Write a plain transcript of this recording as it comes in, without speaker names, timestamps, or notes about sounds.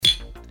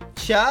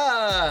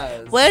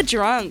Chaz. We're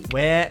drunk.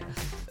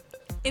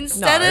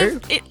 Instead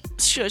of it,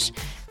 shush,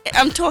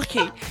 I'm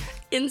talking.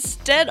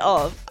 Instead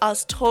of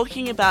us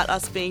talking about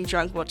us being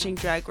drunk watching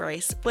Drag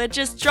Race, we're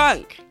just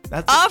drunk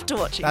after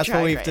watching Drag Race. That's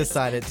what we've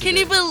decided to do. Can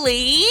you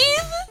believe?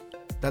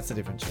 That's a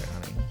different show,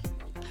 honey.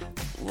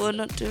 We're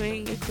not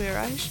doing a Queer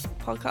Eye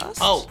podcast?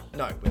 Oh,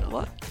 no, we're not.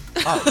 What?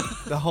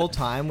 Oh, the whole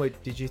time?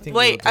 Did you think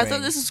Wait, I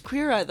thought this was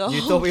Queer Eye the whole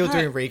time. You thought we were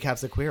doing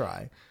recaps of Queer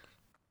Eye?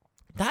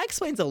 That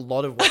explains a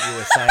lot of what you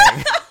were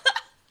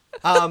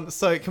saying.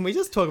 So can we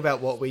just talk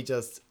about what we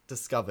just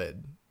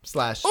discovered?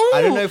 I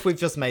don't know if we've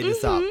just made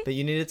this up, but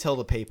you need to tell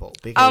the people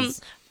because...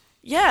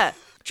 Yeah,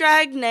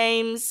 drag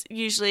names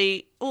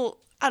usually, or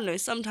I don't know,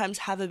 sometimes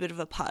have a bit of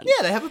a pun.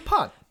 Yeah, they have a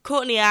pun.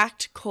 Caught in the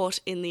act, caught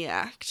in the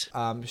act.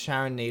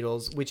 Sharon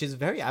Needles, which is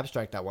very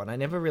abstract, that one. I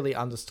never really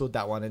understood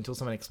that one until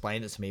someone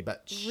explained it to me,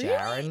 but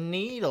Sharon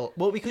Needle.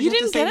 Well, because you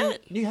didn't get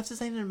it? You have to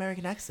say it in an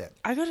American accent.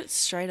 I got it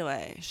straight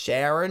away.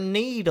 Sharon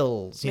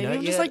Needles. Maybe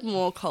I'm just like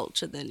more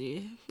cultured than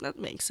you. That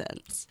makes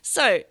sense.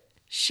 So,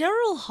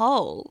 Cheryl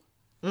Hole.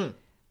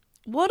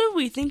 What do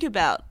we think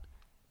about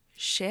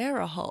share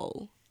a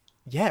hole?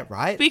 Yeah,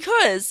 right?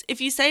 Because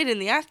if you say it in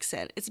the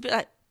accent, it's a bit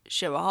like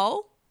share a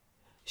hole.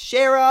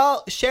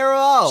 Cheryl.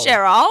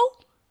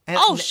 And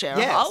Cheryl.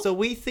 Yeah, so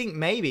we think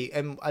maybe,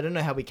 and I don't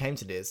know how we came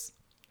to this.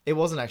 It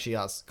wasn't actually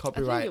us.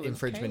 Copyright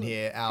infringement Caleb.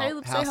 here. Our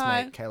Caleb, say hi.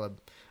 housemate, Caleb.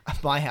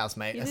 My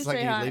housemate. It's like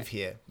you live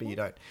here, but you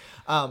don't.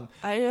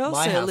 I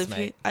also live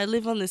here. I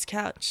live on this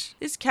couch.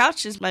 This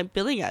couch is my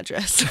billing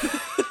address.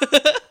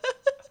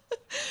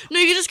 No,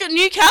 you just got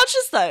new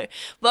couches though.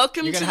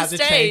 Welcome to the stage. You're going to have to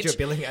change your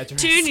billing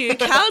address. 2 new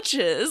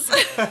couches.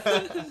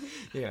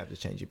 You're going to have to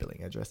change your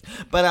billing address.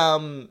 But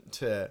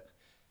to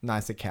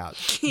nicer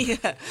couch.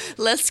 Yeah,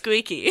 less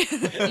squeaky.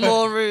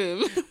 More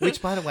room.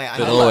 Which, by the way,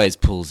 it always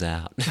pulls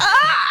out.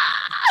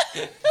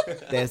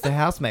 There's the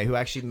housemate who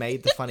actually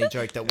made the funny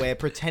joke that we're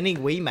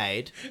pretending we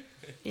made.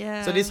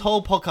 Yeah. So this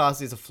whole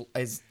podcast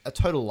is a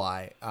total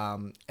lie.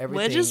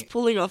 We're just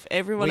pulling off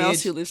everyone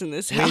else who lives in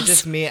this house. We're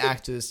just mere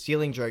actors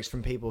stealing jokes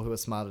from people who are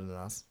smarter than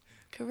us.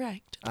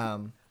 Correct.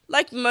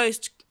 Like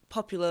most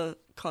popular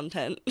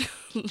content.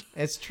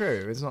 It's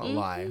true. It's not a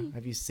lie.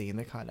 Have you seen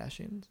the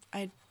Kardashians?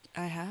 I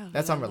have.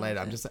 That's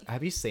unrelated.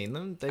 Have you seen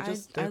them?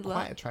 They're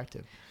quite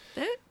attractive.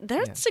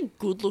 That's a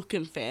good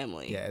looking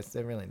family. Yeah,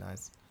 they're really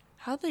nice.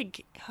 How they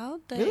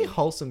really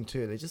wholesome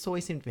too. They just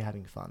always seem to be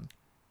having fun.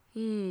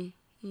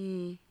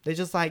 They're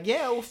just like,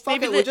 yeah, well,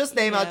 fuck it. We'll just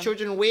name our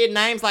children weird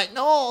names like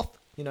North.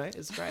 You know,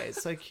 it's great.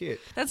 It's so cute.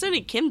 That's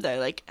only Kim though.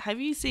 Like, have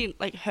you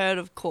heard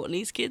of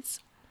Courtney's kids?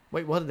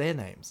 Wait, what are their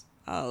names?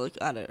 Oh,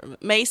 look, I don't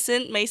remember.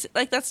 Mason.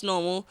 Like, that's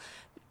normal.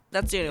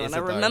 That's the only one I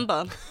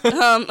remember.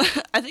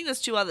 I think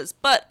there's 2 others,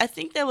 but I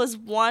think there was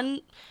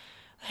one.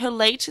 Her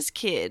latest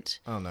kid.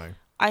 Oh no.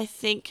 I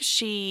think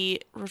she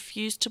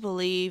refused to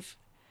believe.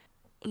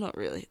 Not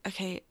really.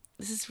 Okay.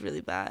 This is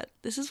really bad.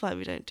 This is why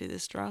we don't do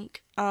this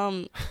drunk.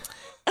 And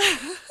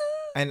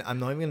I'm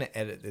not even going to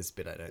edit this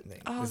bit, I don't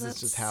think. This is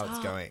just how it's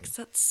going.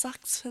 That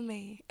sucks for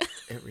me.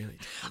 It really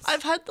does.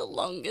 I've had the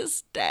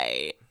longest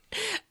day.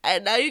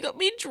 And now you got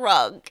me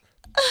drunk.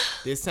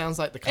 This sounds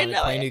like the kind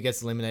of queen who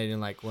gets eliminated in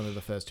like one of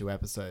the first 2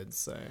 episodes,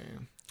 so...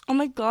 Oh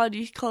my god,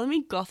 you calling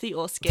me gothy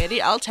or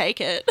scaredy? I'll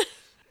take it.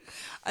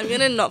 I'm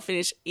going to not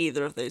finish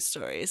either of those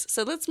stories.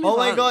 So let's move on. Oh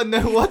my god,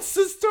 no, what's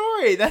the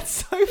story?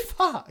 That's so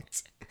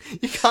fucked.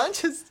 You can't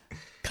just...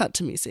 Cut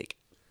to music.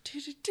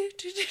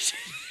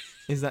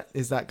 Is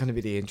that going to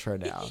be the intro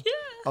now?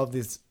 Yeah. Of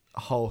this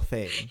whole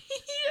thing?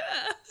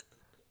 Yeah.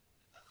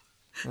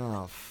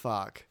 Oh,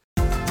 fuck.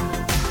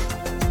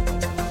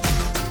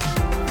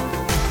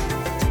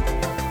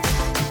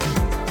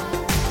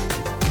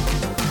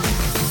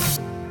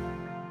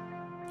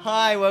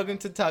 Hi, welcome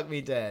to Tuck Me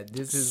Dead.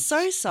 This is...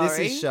 So sorry.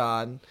 This is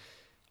Sean.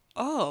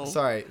 Oh.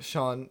 Sorry,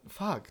 Sean.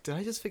 Fuck, did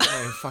I just forget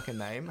my own fucking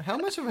name? How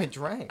much have I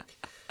drank?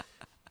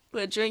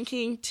 We're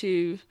drinking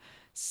to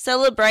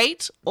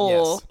celebrate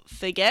or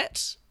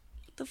forget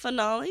the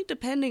finale,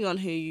 depending on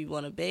who you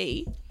want to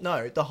be.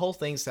 No, the whole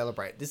thing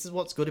celebrate. This is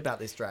what's good about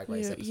this Drag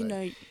Race episode. You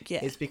know, yeah.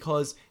 It's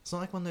because it's not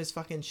like one of those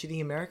fucking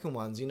shitty American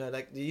ones. You know,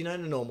 like the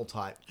normal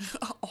type.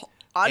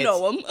 I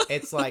know them.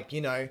 It's like,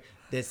 you know,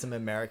 there's some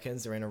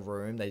Americans, they're in a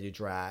room, they do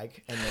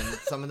drag, and then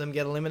some of them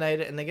get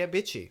eliminated and they get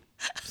bitchy.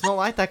 It's not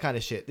like that kind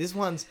of shit. This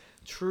one's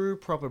true,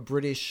 proper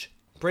British.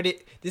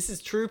 This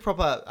is true,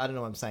 proper... I don't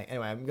know what I'm saying.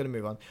 Anyway, I'm going to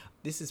move on.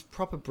 This is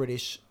proper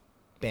British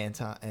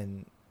banter,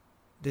 and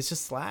there's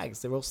just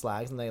slags. They're all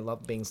slags, and they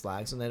love being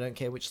slags, and they don't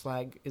care which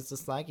slag is the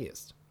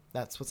slaggiest.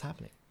 That's what's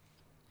happening.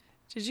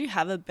 Did you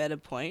have a better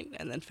point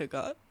and then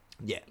forgot?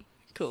 Yeah.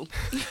 Cool.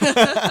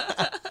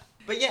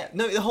 But yeah,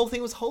 no, the whole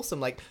thing was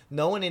wholesome. Like,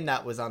 no one in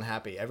that was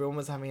unhappy. Everyone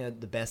was having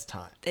the best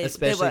time.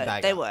 Especially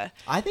Bagger. They were.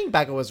 I think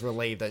Bagger was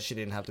relieved that she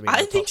didn't have to be in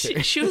I the think top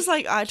 2. she was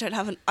like, I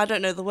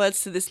don't know the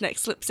words to this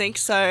next lip sync,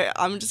 so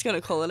I'm just going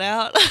to call it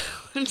out.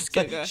 I'm just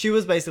going to go. She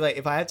was basically like,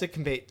 if I have to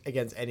compete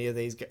against any of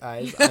these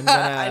guys, I'm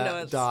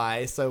going to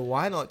die. So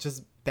why not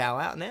just bow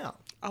out now?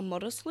 I'll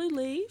modestly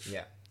leave.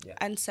 Yeah.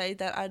 And say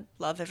that I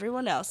love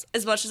everyone else.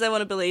 As much as I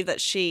want to believe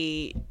that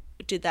she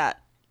did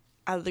that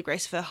out of the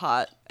grace of her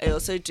heart. I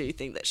also do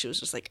think that she was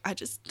just like, I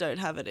just don't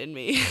have it in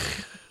me.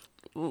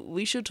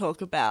 We should talk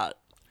about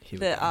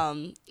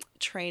the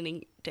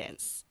training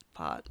dance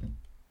part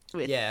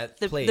with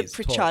the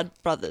Pritchard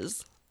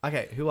brothers.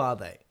 Okay, who are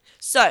they?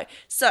 So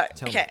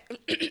Tell okay.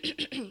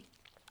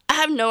 I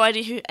have no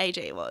idea who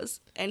AJ was,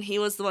 and he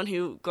was the one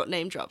who got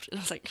name dropped. And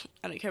I was like,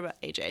 I don't care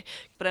about AJ,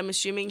 but I'm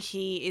assuming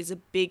he is a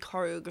big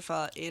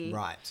choreographer in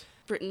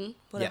Britain,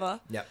 whatever.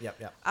 Yep.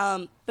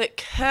 But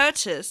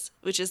Curtis,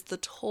 which is the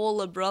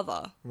taller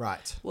brother,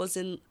 Right. was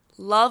in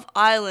Love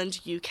Island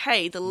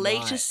UK, the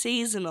latest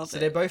season of it. So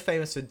they're both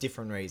famous for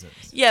different reasons.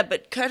 Yeah,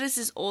 but Curtis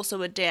is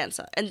also a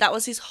dancer, and that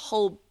was his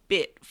whole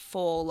bit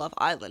for Love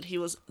Island. He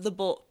was the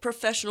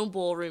professional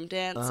ballroom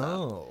dancer.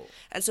 Oh.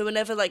 And so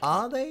whenever like...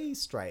 Are they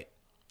straight?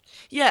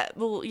 Yeah,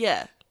 well,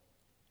 yeah.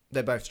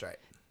 They're both straight.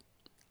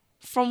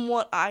 From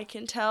what I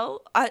can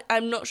tell,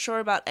 I'm not sure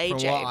about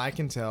AJ. From what I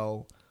can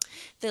tell,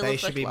 they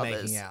should be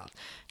making out.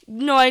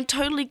 No, I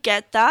totally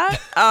get that.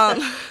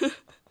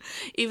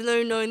 Even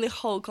though knowing the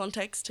whole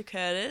context to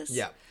Curtis.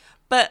 Yeah.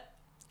 But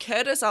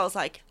Curtis, I was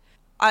like,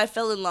 I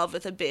fell in love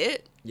with a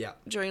bit. Yeah.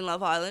 During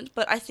Love Island,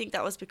 but I think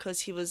that was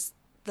because he was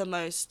the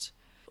most...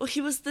 Well,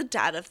 he was the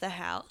dad of the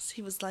house.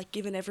 He was like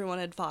giving everyone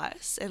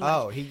advice. And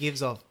like, he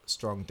gives off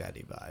strong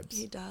daddy vibes.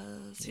 He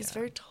does. He's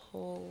very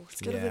tall. He's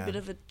got a bit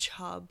of a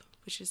chub,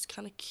 which is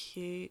kind of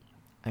cute.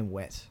 And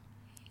wet.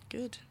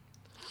 Good.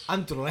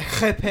 I'm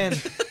pen.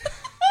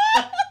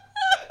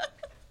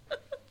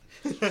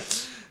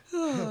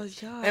 Oh,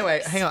 yeah.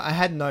 Anyway, hang on. I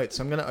had notes,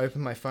 so I'm going to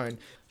open my phone.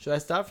 Should I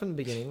start from the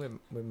beginning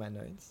with my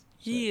notes?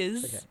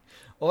 Yes. Okay.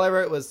 All I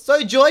wrote was,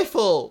 so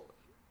joyful!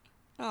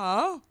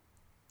 Oh.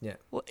 Yeah.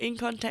 Well, in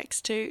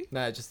context too?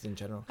 No, just in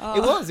general.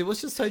 Oh. It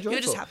was just so joyful.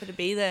 You just happened to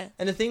be there.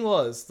 And the thing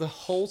was, the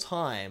whole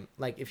time,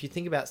 like, if you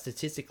think about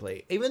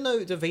statistically, even though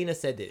Davina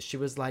said this, she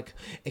was like,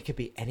 it could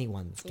be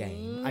anyone's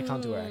game. I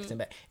can't do her accent,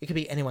 but it could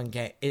be anyone's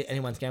game.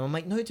 I'm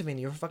like, no,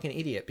 Davina, you're a fucking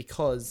idiot,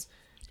 because...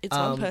 It's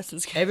one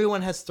person's game.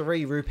 Everyone has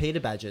 3 repeater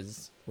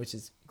badges, which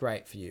is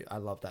great for you. I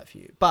love that for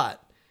you.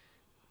 But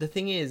the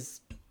thing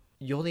is,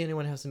 you're the only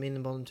one who has to meet in the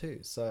bottom 2.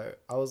 So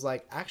I was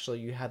like, actually,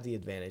 you have the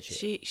advantage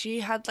here. She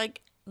had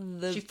like...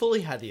 She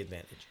fully had the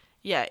advantage.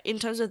 Yeah, in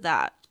terms of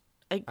that.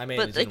 I mean,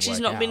 but like she's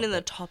not been in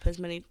the top as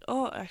many.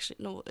 Oh, actually,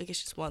 no. I guess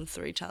she's won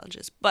 3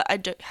 challenges. But I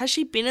don't. Has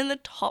she been in the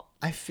top?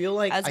 I feel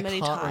like as I many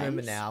can't times?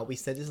 remember now. We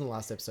said this in the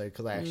last episode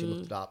because I actually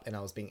looked it up and I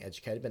was being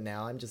educated. But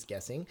now I'm just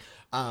guessing.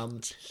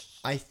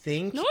 I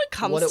think no one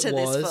comes to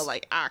this for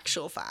like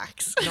actual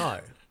facts. No,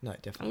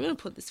 definitely. I'm gonna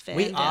put this fan.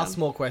 We down. ask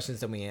more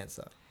questions than we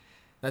answer.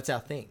 That's our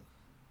thing.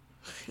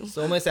 It's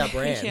almost our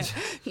brand. Yeah.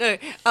 No,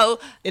 I'll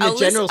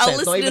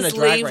sense, not even a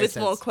drag leave race with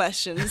sense. more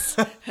questions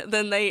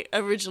than they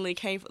originally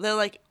came from. They're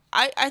like,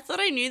 I thought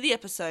I knew the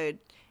episode,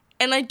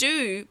 and I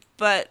do,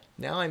 but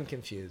now I'm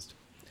confused.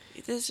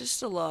 There's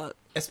just a lot.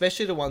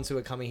 Especially the ones who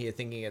are coming here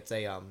thinking it's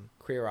a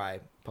Queer Eye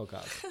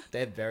podcast.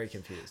 They're very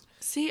confused.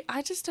 See,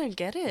 I just don't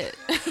get it.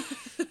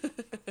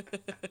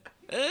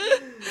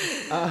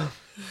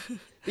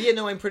 But yeah,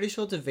 no, I'm pretty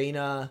sure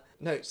Davina...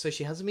 No, so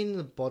she hasn't been in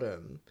the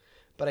bottom,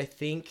 but I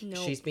think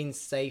she's been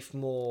safe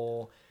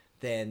more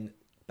than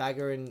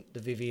Bagger and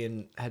the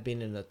Vivian had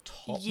been in the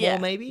top more,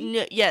 maybe?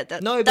 No, yeah.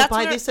 But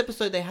by this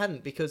episode they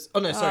hadn't because... Oh,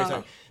 no,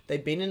 sorry.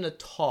 They'd been in the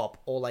top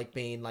or like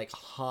been like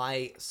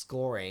high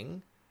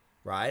scoring,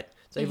 right?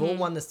 So they've all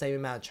won the same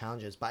amount of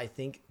challenges, but I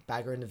think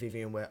Bagger and the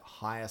Vivian were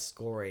higher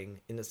scoring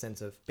in the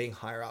sense of being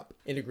higher up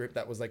in a group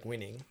that was like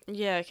winning.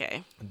 Yeah,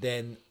 okay.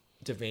 Than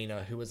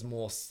Davina, who was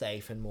more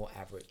safe and more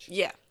average.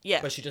 Yeah.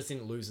 But she just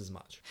didn't lose as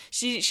much.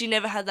 She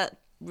never had that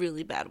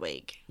really bad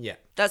week. Yeah.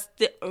 That's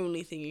the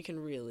only thing you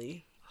can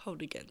really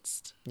hold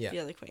against the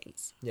other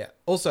queens. Yeah.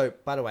 Also,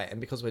 by the way, and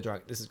because we're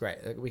drunk, this is great.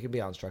 We can be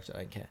unstructured. I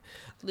don't care.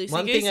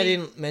 One thing I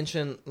didn't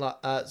mention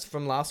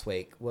from last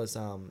week was,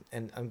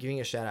 and I'm giving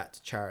a shout out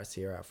to Charis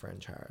here, our friend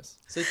Charis.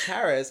 So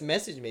Charis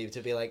messaged me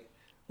to be like,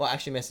 well,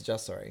 actually messaged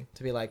us, sorry,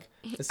 to be like,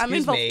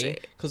 excuse me,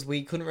 because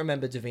we couldn't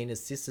remember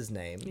Davina's sister's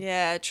name.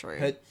 Yeah,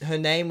 true. Her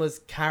name was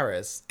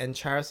Charis, and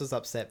Charis was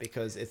upset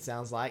because it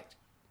sounds like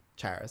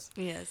Charis.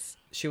 Yes.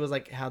 She was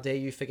like, how dare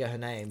you figure her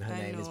name? Her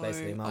name is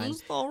basically mine. I'm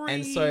sorry.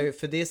 And so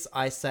for this,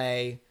 I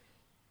say,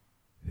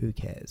 who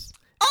cares?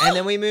 Oh! And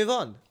then we move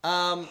on.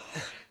 Oh,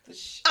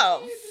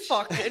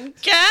 fucking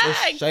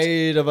gag. The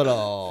shade of it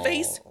all.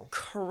 Face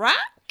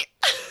crack.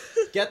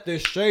 Get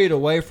this shade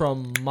away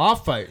from my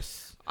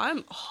face.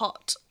 I'm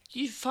hot.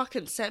 You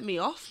fucking set me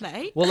off,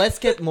 mate. Well, let's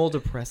get more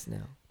depressed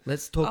now.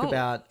 Let's talk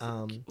about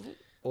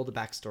all the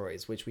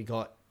backstories, which we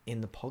got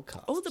in the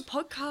podcast. Oh, the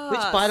podcast.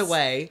 Which, by the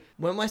way,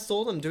 when I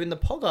saw them doing the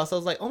podcast, I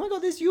was like, oh my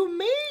God, there's you and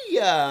me,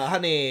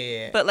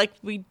 honey. But, like,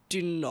 we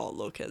do not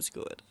look as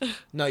good.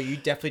 No, you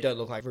definitely don't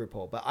look like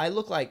RuPaul, but I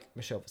look like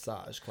Michelle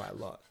Visage quite a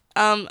lot.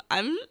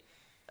 I'm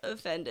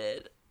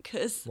offended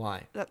because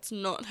why? That's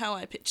not how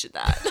I pictured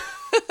that.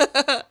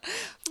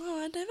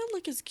 Oh, I never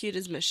look as cute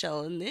as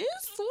Michelle in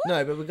this. What?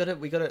 No, but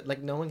we gotta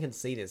like no one can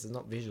see this. It's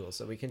not visual,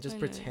 so we can just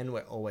pretend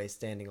we're always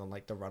standing on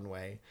like the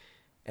runway,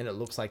 and it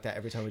looks like that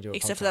every time we do a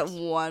Except podcast. for that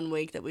one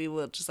week that we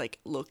will just like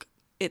look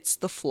it's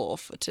the floor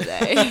for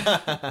today.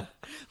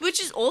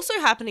 Which is also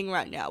happening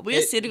right now. We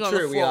are sitting on the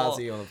floor. We are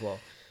sitting on the floor.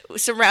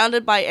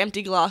 Surrounded by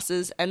empty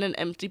glasses and an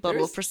empty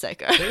bottle of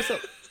Prosecco.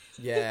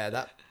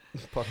 That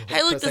bottle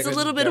Hey, look, Prosecco there's a is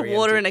little bit of very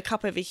water empty. in a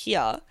cup over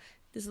here.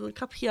 There's a little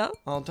cup here.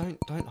 Oh, don't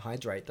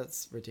hydrate.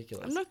 That's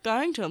ridiculous. I'm not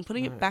going to. I'm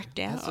putting it back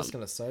down. That's just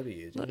going to sober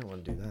you. You don't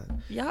want to do that.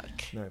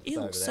 Yuck. No, Ew,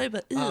 over there.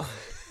 sober. Ew.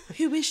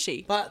 Who is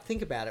she? But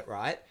think about it,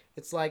 right?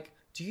 It's like,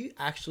 do you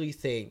actually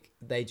think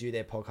they do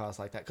their podcast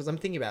like that? Because I'm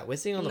thinking about it. We're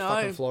sitting on the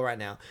fucking floor right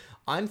now.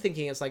 I'm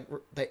thinking it's like,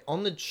 they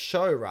on the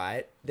show,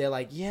 right? They're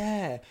like,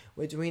 yeah,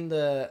 we're doing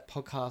the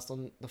podcast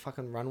on the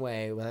fucking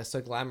runway where they're so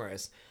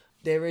glamorous.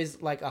 There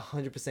is like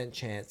 100%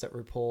 chance that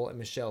RuPaul and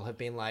Michelle have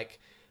been like,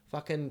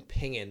 fucking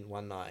pinging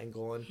one night and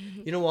going,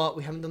 you know what?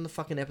 We haven't done the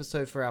fucking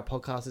episode for our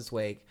podcast this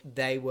week.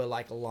 They were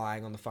like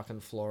lying on the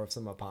fucking floor of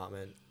some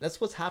apartment. That's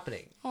what's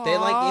happening. Aww, they're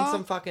like in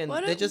some fucking. Why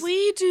they're don't just.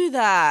 we do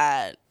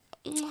that?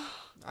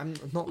 I'm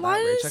not Why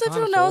that rich. does I can't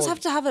everyone else afford-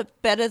 have to have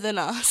it better than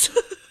us?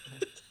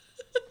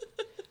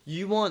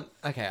 You want?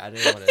 Okay, I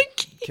don't want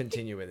to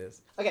continue with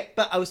this. Okay,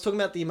 but I was talking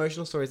about the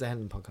emotional stories they had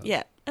in the podcast.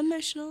 Yeah,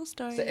 emotional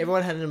story. So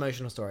everyone had an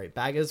emotional story.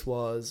 Baggers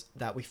was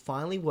that we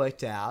finally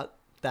worked out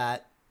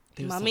that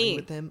there was Mummy.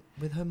 something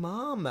with her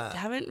mom. They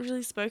haven't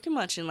really spoken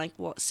much in like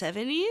what,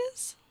 7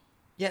 years?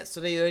 Yeah,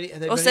 so they've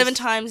Or only 7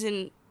 times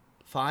in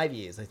 5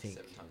 years, I think.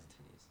 7 times in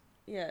 10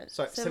 years. yeah.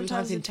 So 7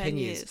 times in 10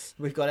 years.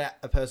 We've got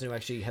a person who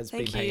actually has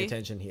been Thank paying you.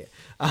 attention here.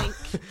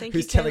 Thank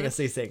who's you, telling Kayla. us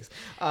these things.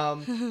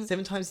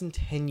 7 times in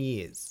 10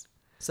 years.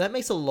 So that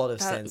makes a lot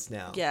of sense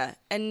now. Yeah,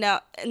 and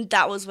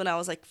that was when I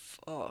was like,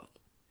 oh,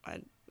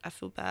 I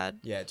feel bad.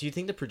 Yeah. Do you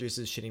think the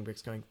producers shitting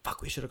bricks going,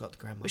 fuck, we should have got the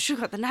grandma? We should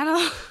have got the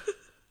nana.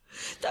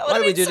 That Why would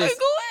do we have do been so this?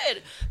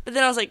 good. But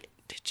then I was like,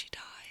 did she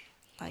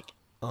die? Like,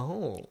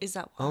 Oh. is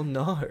that why? Oh,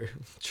 no.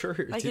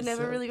 True. Like, it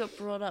never really got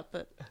brought up,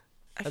 but I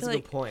That's feel a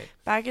good like point.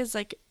 Bagger's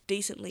like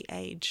decently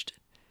aged.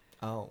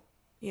 Oh.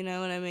 You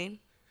know what I mean?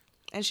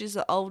 And she's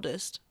the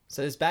oldest.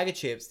 So there's bag of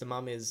chips, the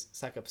mum is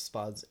sack of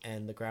spuds,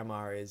 and the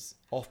grandma is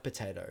off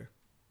potato.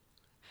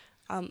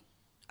 No,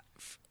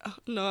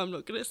 I'm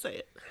not gonna say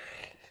it.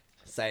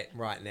 Say it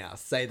right now.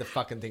 Say the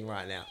fucking thing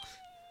right now.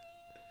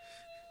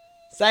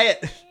 Say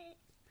it.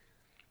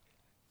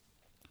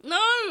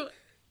 No.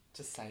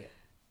 Just say it.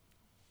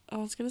 I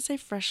was gonna say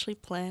freshly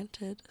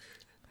planted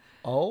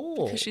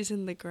Oh. because she's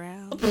in the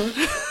ground. Sorry.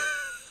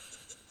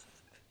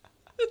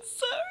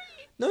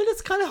 No,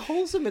 that's kind of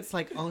wholesome. It's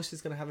like, oh,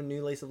 she's going to have a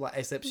new lease of life,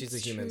 except she's a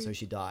It's human, true. so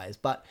she dies.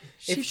 But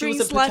She if she was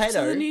brings a life to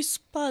potato, the new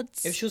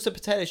spuds. if she was a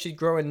potato, she'd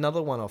grow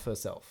another one off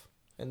herself.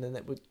 And then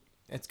that would,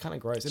 it's kind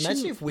of gross.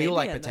 Imagine if we were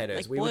like yeah,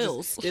 potatoes. like we were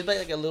boils. just, there'd be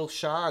like a little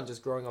shan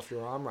just growing off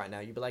your arm right now.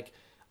 You'd be like,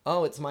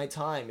 oh, it's my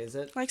time, is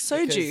it? Like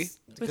Soju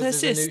with her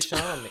there's a new cyst.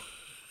 shan.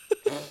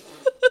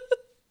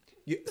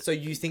 So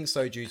you think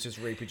Soju's just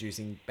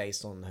reproducing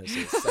based on her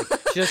cyst? Like,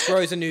 she just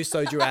grows a new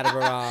Soju out of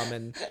her arm,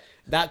 and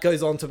that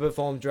goes on to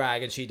perform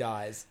drag, and she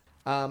dies.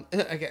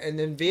 Okay, and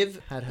then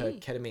Viv had her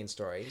ketamine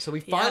story. So we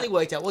finally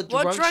worked out what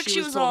drug she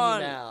was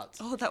talking about.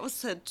 Oh, that was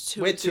said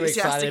too We're too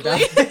excited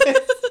about enthusiastically.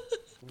 it.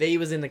 V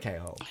was in the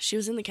K-hole. She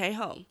was in the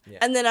K-hole. Yeah.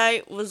 And then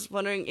I was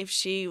wondering if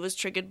she was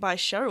triggered by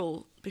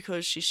Cheryl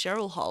because she's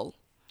Cheryl Hole.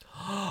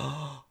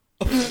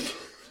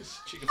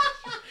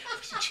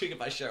 Triggered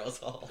by Cheryl's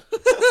hole.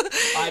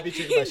 I'd be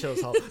triggered by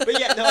Cheryl's hole. But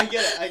yeah, no, I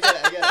get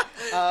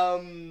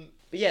it.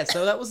 But yeah,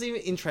 so that was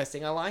even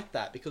interesting. I like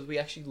that because we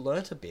actually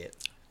learnt a bit.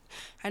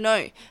 I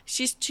know.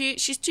 She's too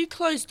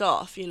closed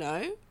off, you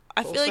know?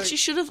 I feel like Also- she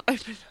should have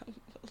opened up.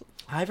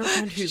 I have a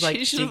friend who's like...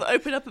 She should have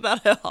opened up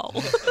about her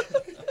hole.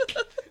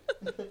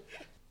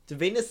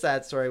 Davina's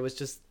sad story was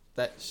just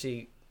that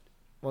she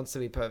wants to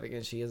be perfect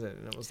and she isn't.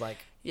 And it was like,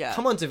 Yeah.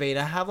 come on,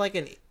 Davina, have like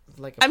a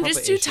I'm proper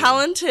just too issue.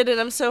 talented and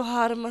I'm so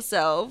hard on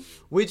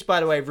myself. Which, by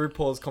the way,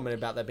 RuPaul's comment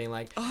about that being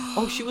like,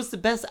 oh, she was the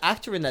best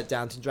actor in that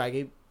Downton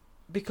Draggy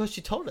because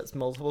she told us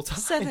multiple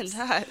times. 7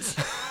 times.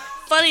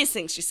 Funniest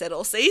thing she said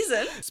all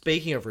season.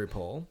 Speaking of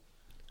RuPaul,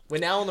 we're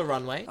now on the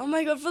runway Oh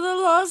my god, for the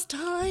last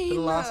time. for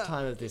the last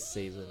time of this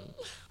season.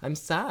 I'm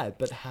sad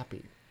but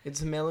happy.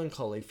 It's a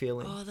melancholy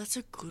feeling. Oh, that's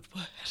a good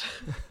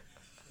word.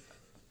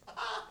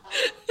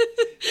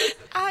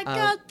 I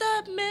got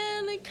that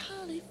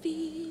melancholy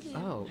feeling.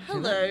 Oh,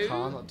 hello. Can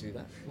car not do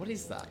that? What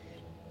is that?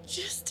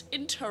 Just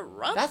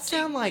interrupt. That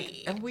sound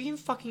like, are we in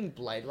fucking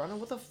Blade Runner?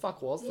 What the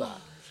fuck was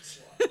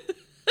that?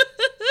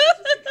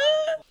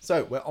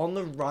 So, we're on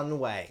the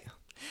runway.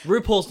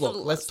 RuPaul's look.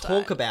 Let's last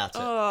talk time. about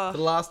it. Oh. For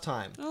the last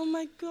time. Oh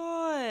my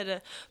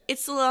god.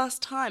 It's the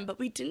last time, but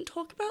we didn't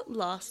talk about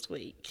last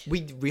week.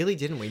 We really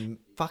didn't. We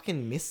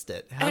fucking missed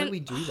it. How did And- we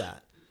do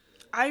that?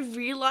 I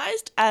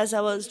realised as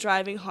I was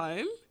driving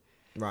home,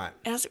 Right.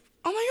 and I was like,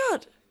 oh my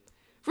god,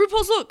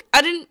 RuPaul's look.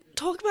 I didn't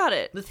talk about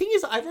it. The thing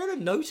is, I wrote a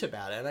note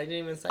about it and I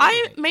didn't even say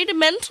I anything. made a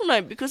mental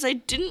note because I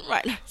didn't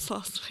write notes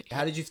last week.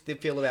 How did you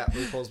feel about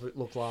RuPaul's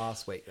look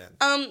last week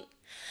then?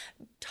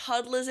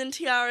 Toddlers and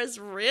tiaras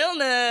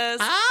realness.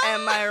 Ah!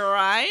 Am I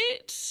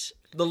right?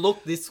 The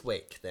look this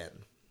week then.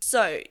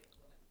 So,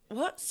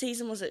 what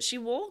season was it? She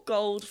wore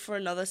gold for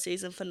another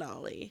season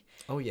finale.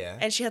 Oh yeah.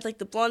 And she had like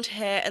the blonde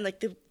hair and like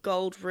the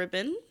gold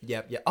ribbon.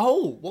 Yep. Yeah.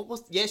 Oh, what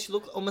was? Yeah, she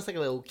looked almost like a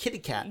little kitty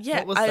cat. Yeah,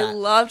 what was I that?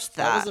 loved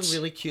that. That was a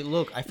really cute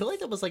look. I feel like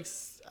that was like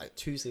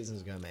 2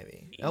 seasons ago,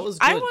 maybe. That was.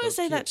 Good. I want to was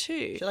say cute. that too.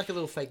 She had like a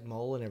little fake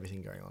mole and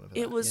everything going on.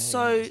 It was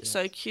so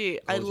cute.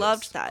 I Gorgeous,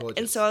 loved that. And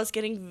gorgeous. so I was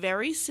getting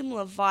very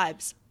similar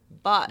vibes,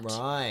 but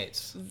Right.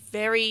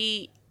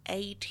 very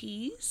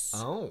 80s,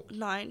 Oh.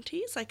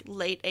 90s, like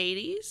late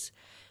 80s,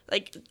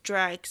 like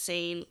drag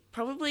scene,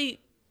 probably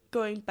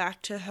going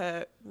back to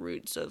her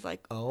roots of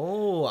like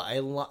Oh, I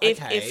like.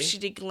 if she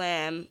did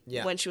glam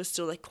Yeah. when she was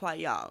still like quite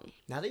young.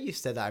 Now that you've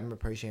said that, I'm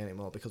appreciating it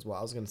more because what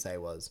I was going to say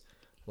was,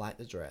 like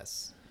the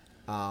dress,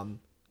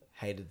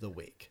 hated the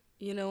wig.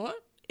 You know what?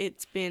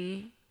 It's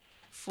been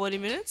 40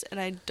 minutes and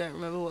I don't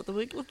remember what the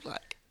wig looked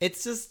like.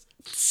 It's just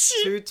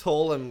too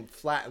tall and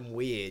flat and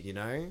weird, you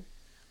know?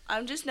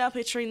 I'm just now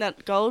picturing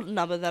that gold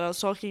number that I was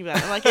talking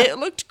about. I'm like, it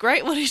looked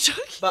great. What are you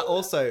talking But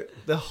also,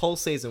 the whole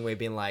season we've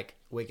been like,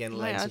 we're getting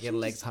My legs, we're getting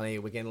arches. legs, honey,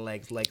 we're getting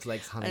legs,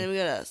 honey. And we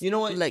got a You know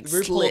what? leg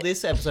RuPaul slit.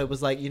 this episode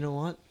was like, you know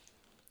what?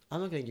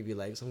 I'm not going to give you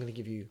legs, I'm going to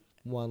give you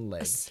one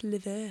leg. A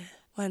sliver.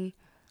 One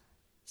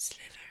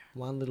sliver.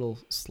 One little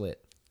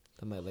slit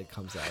that my leg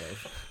comes out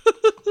of.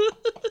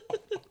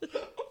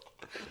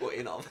 Or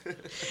in of.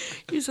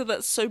 You said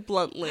that so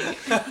bluntly.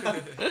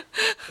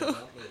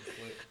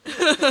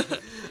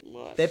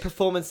 Their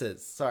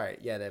performances. Sorry,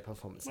 yeah, their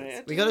performances.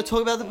 Wait, We got to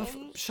talk about the...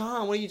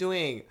 Sean, what are you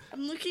doing?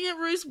 I'm looking at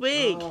Rue's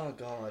wig. Oh,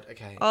 God,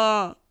 okay.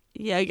 Oh,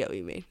 yeah, I get what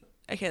you mean.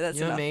 Okay, that's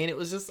You know enough. what I mean? It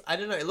was just, I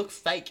don't know, it looked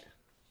fake.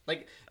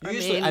 Like, I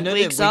usually, mean, I know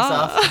wigs that wigs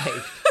are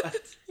are.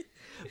 fake.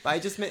 But I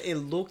just meant it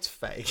looked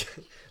fake.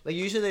 Like,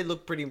 usually they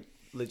look pretty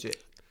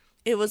legit.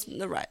 It wasn't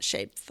the right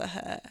shape for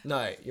her.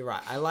 No, you're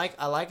right. I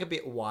like a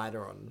bit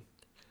wider on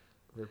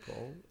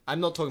RuPaul. I'm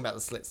not talking about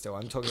the slit still.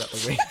 I'm talking about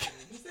the wig. Did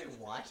you say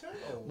whiter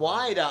or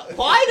Wider.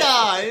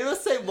 Wider! You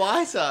must say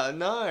whiter.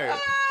 No.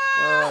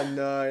 Oh,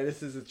 no.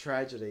 This is a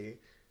tragedy.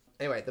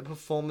 Anyway, the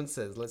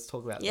performances. Let's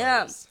talk about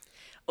Yeah. those.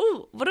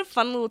 Oh, what a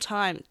fun little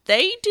time.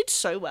 They did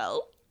so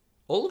well.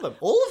 All of them.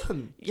 All of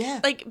them. Yeah.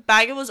 Like,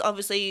 Bagger was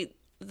obviously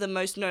the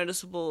most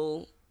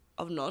noticeable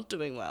of not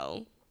doing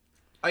well.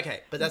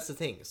 Okay, but that's the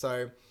thing.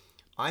 So,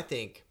 I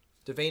think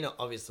Davina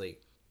obviously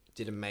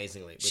did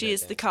amazingly. With She her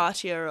is the dance.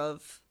 Cartier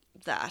of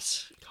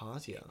that.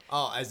 Cartier.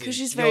 Oh, as in 'Cause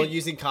she's you're very-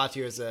 using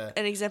Cartier as a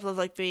An example of,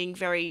 like, being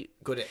very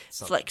good at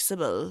something.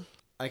 flexible.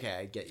 Okay,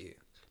 I get you.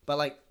 But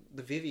like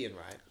the Vivian,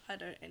 right? I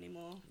don't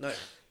anymore. No.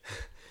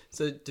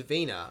 So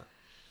Davina,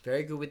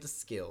 very good with the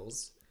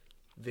skills.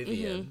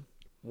 Vivian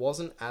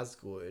wasn't as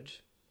good,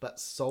 but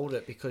sold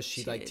it because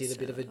she like did a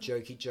bit of a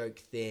jokey joke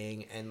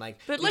thing and like.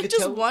 But, you like, could does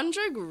tell- one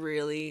joke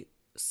really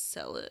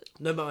sell it?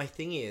 No, but my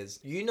thing is,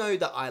 you know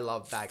that I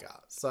love Bagger,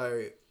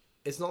 so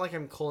it's not like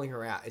I'm calling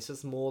her out. It's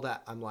just more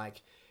that I'm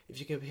like, if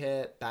you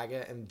compare Bagger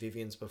and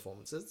Vivian's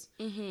performances,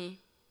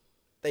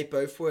 they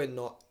both were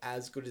not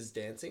as good as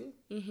dancing,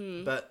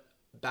 but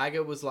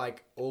Bagger was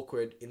like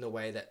awkward in the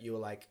way that you were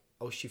like,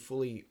 oh, she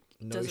fully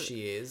knows Doesn't-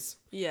 she is,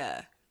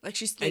 Yeah. Like,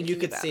 she's thinking and you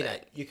could about see it.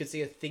 that. You could see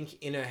her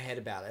think in her head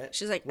about it.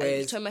 She's like, I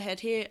whereas, turn my head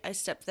here, I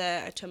step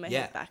there, I turn my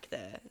Yeah. head back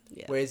there.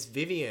 Yeah. whereas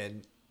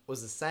Vivian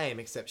was the same,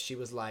 except she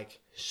was like,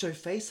 show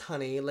face,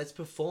 honey, let's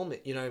perform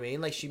it. You know what I mean?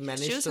 Like she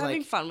managed She was to having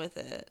like fun with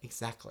it.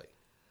 exactly.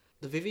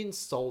 The Vivian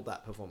sold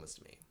that performance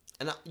to me,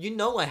 and you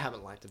know I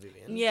haven't liked the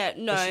Vivian. Yeah, but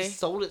no. she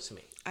sold it to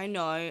me. I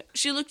know.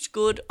 She looked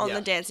good on Yeah.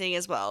 the dancing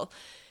as well.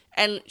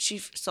 And she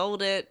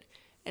sold it.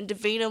 And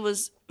Davina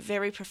was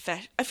very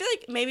professional. I feel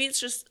like maybe it's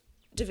just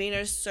Davina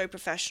is so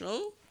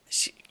professional.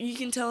 You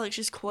can tell like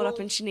she's caught up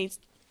Well- and she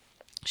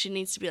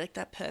needs to be like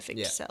that perfect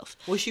Yeah. self.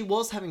 Well, she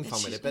was having fun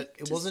she with it, but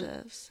it wasn't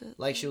deserves it.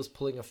 like she was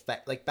pulling a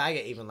like Bagger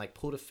even like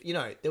pulled you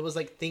know, there was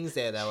like things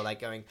there that were like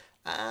going,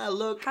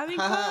 look, Having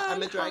haha, I'm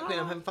fun, a drag queen,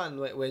 I'm ha. having fun.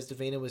 Whereas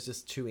Davina was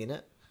just too in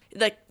it.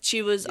 Like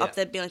she was Yeah. up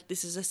there being like,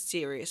 this is a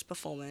serious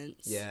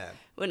performance. Yeah.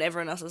 When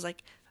everyone else was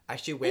like,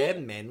 Actually, were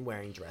men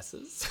wearing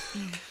dresses?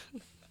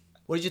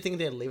 What did you think of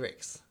their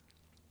lyrics?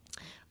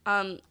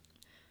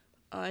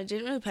 I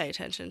didn't really pay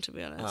attention, to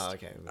be honest. Oh,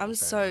 okay. I'm Fair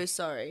so enough.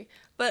 sorry.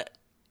 But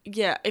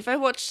yeah, if I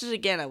watched it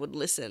again, I would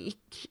listen.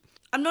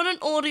 I'm not an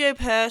audio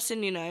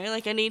person, you know?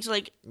 Like, I need to,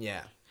 like,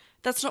 Yeah.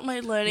 that's not my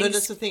learning No,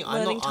 that's the thing. I'm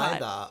learning not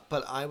type. either,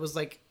 but I was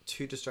like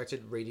too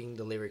distracted reading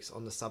the lyrics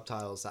on the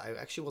subtitles that I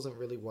actually wasn't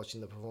really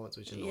watching the performance,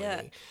 which annoyed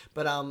Yeah. me.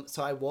 But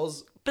so I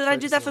was. But I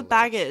did that focusing for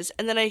on the lyrics. baggers,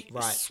 and then I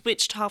Right.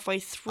 switched halfway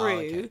through,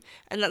 okay.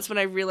 and that's when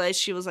I realized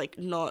she was, like,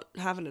 not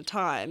having a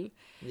time.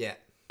 Yeah.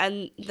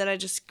 And then I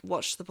just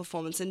watched the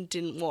performance and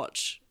didn't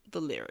watch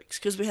the lyrics,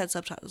 because we had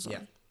subtitles on. Yeah.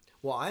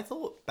 Well, I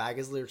thought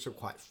Bagger's lyrics were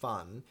quite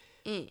fun.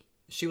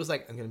 She was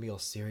like, I'm going to be all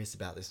serious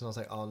about this. And I was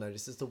like, oh no,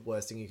 this is the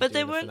worst thing you could But do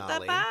they in the weren't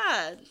finale.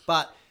 that bad.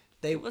 But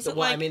they, wasn't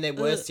well, I like, mean, they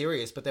were ugh.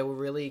 serious, but they were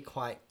really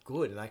quite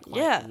good. And I quite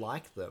Yeah.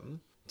 liked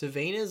them.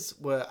 Davina's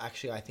were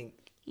actually, I think,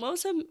 What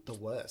was her the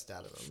worst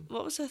out of them.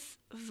 What was her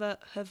her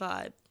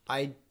vibe?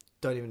 I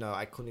don't even know.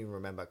 I couldn't even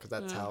remember because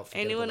that's how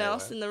forgettable Anyone they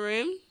else were. in the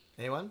room?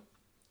 Anyone?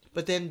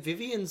 But then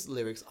Vivian's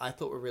lyrics I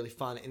thought were really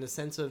fun in the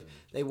sense of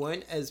they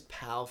weren't as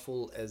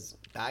powerful as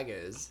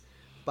Baggers,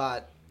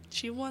 but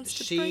She wants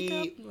to She- break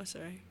up. Oh,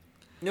 sorry.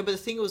 no, but the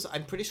thing was,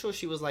 I'm pretty sure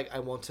she was like, I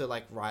want to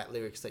like write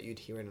lyrics that you'd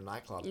hear in a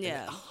nightclub.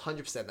 Yeah.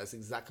 100%. That's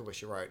exactly what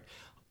she wrote.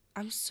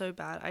 I'm so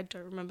bad. I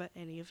don't remember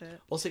any of it.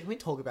 Also, can we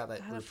talk about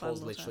that? I had a fun RuPaul's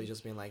little literally time.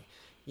 just been like,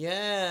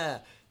 yeah,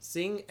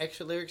 sing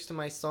extra lyrics to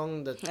my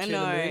song, the I To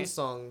know. the Moon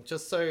song,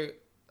 just so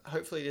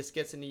hopefully this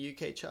gets in the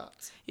UK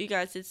charts. You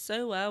guys did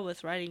so well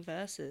with writing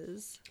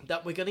verses.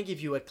 That we're gonna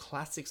give you a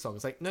classic song.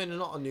 It's like, no,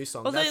 not a new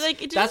song. Although, that's,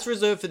 like, it that's just-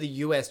 reserved for the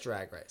US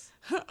Drag Race.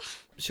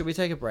 Should we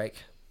take a break?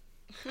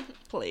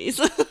 Please.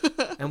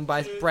 And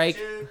by break,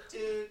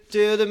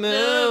 to the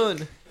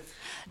moon.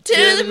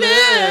 To the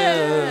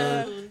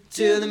moon.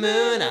 To the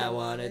moon, I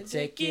wanna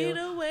take Get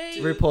you. away.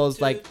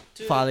 RuPaul's like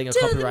filing a To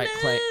the copyright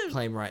moon.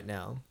 claim right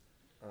now.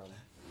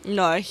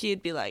 No,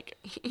 he'd be like,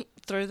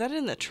 throw that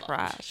in the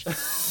trash.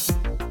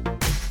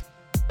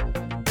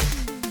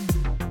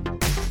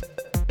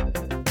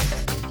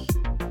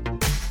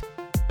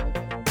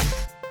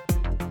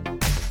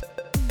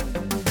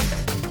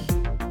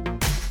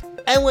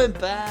 And we're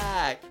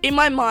back. In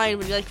my mind,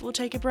 when you're like, we'll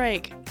take a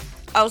break,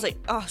 I was like,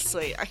 oh,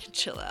 sweet, I can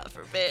chill out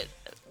for a bit.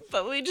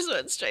 But we just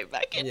went straight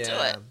back into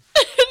Yeah. it. I'm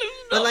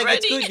But not like, ready.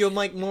 it's good. You're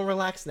like more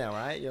relaxed now,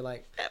 right? You're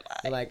like, Am I?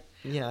 you're like,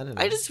 yeah, I don't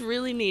know. I just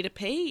really need a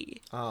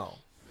pee. Oh,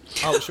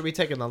 should we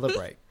take another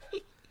break?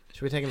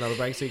 Should we take another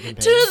break so you can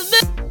To pee?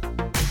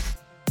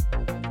 the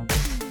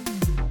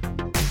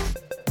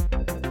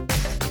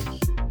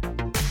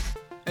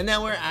And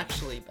now we're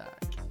actually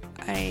back.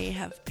 I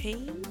have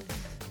peed.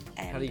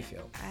 And How do you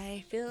feel?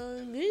 I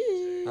feel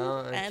good.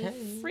 Okay.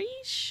 And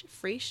fresh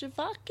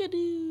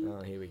shavakadoo.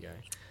 Oh, here we go.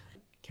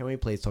 Can we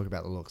please talk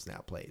about the looks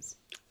now, please?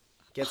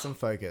 Get some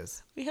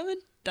focus. We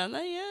haven't done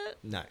that yet.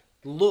 No.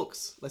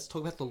 Looks. Let's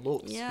talk about the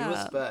looks. Who was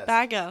Yeah. first?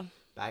 Bagger.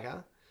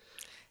 Bagger?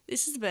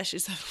 This is the best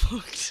she's ever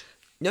looked.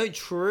 No,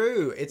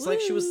 true. It's like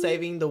she was Woo.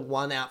 saving the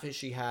one outfit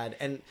she had.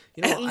 And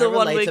you know And what? the I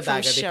one relate wig to from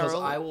Bagger because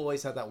Cheryl. I will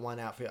always have that one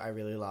outfit I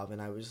really love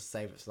and I would just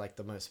save it for like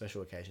the most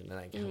special occasion and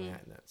I hang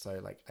out in it. So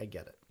like, I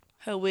get it.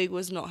 Her wig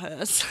was not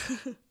hers.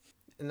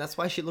 And that's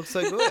why she looks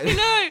so good.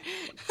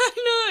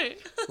 I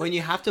know. When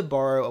you have to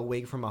borrow a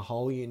wig from a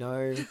hole, you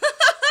know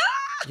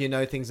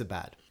things are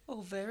bad.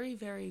 Oh, very,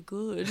 very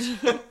good.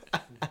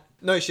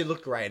 No, she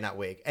looked great in that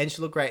wig, and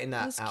she looked great in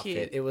that That's outfit.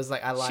 cute. It was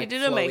like I like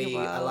did her makeup flowy.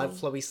 well. I like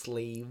flowy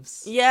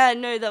sleeves. Yeah,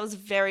 no, that was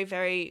very,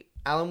 very.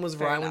 Alan was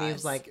Very right when he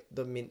was nice. like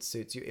the mint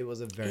suits. It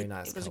was a very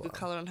nice. It was a good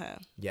color on her.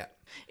 Yeah.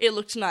 It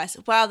looked nice.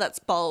 Wow, that's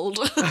bold.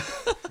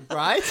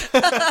 Right.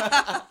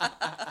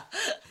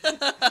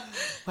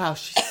 Wow,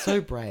 she's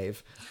so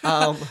brave.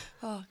 Oh,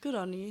 good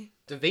on you.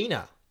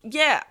 Davina.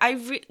 Yeah,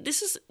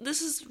 this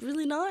is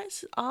really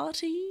nice,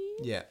 arty.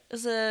 Yeah.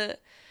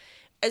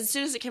 As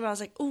soon as it came out, I was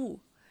like, ooh,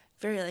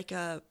 very like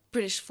a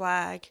British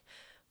flag,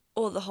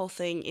 or the whole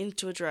thing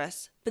into a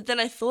dress. But then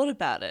I thought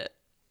about it,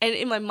 and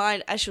in my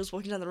mind, as she was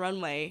walking down the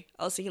runway,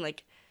 I was thinking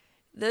like,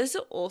 those are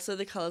also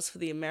the colors for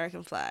the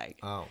American flag,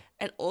 Oh.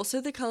 and also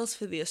the colors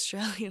for the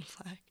Australian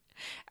flag.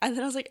 And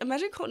then I was like,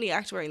 imagine Courtney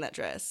Act wearing that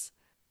dress.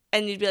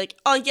 And you'd be like,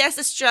 oh, yes,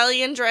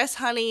 Australian dress,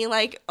 honey.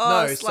 Like,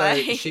 oh, No,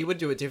 slay. so she would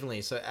do it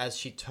differently. So as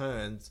she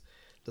turns,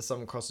 the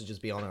Southern Cross would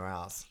just be on her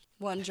ass.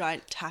 One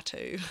giant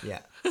tattoo. Yeah.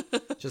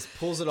 Just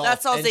pulls it off.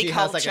 That's and Aussie she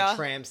has like a culture.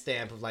 tramp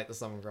stamp of like the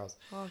Southern Cross.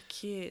 Oh,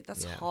 cute.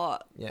 That's Yeah.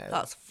 hot. Yeah.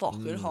 That's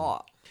fucking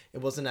hot. It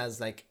wasn't as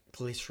like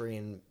glittery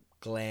and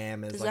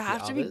glam as Does like it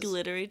have the to be others.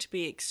 glittery to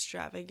be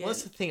extravagant? Well,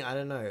 that's the thing. I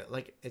don't know.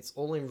 Like, it's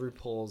all in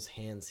RuPaul's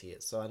hands here.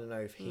 So I don't know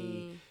if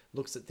he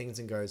looks at things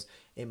and goes,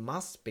 it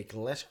must be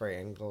glittery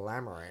and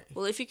glamoury.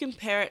 Well, if you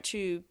compare it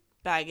to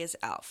Bagger's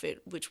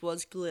outfit, which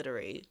was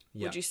glittery,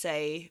 Yeah. would you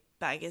say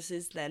Bagger's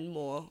is then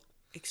more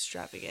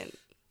extravagant?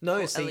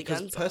 No, Or see,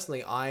 because eleganza.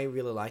 personally, I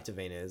really liked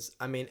Davina's.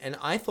 I mean, and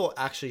I thought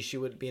actually she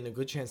would be in a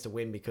good chance to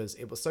win because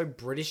it was so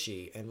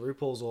Britishy, and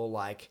RuPaul's all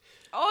like,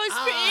 Oh,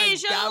 it's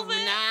British, governor,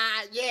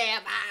 Elvis! yeah,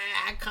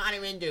 I can't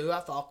even do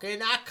a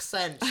fucking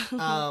accent.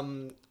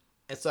 And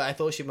so I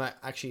thought she might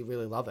actually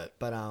really love it,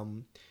 but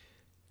and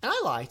I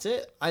liked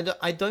it.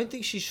 I don't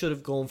think she should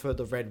have gone for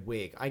the red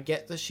wig. I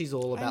get that she's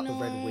all about the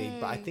red wig,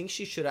 but I think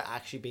she should have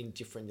actually been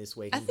different this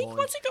week. I and think gone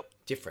once it got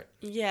different.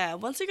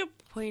 once it got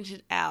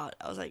pointed out,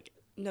 I was like,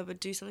 no, but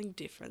do something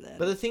different then.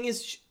 But the thing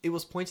is, it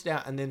was pointed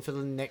out, and then for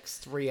the next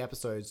 3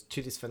 episodes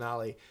to this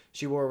finale,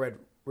 she wore a red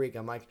wig.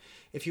 I'm like,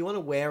 if you want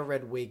to wear a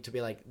red wig to be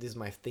like, this is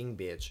my thing,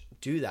 bitch,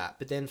 do that.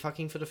 But then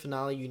fucking for the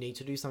finale, you need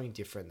to do something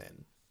different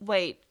then.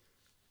 Wait,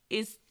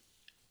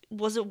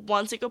 was it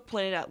once it got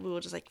pointed out, we were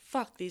just like,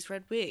 fuck these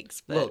red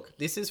wigs? But Look,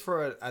 this is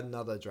for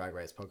another Drag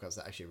Race podcast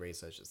that actually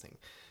researched this thing.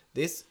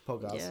 This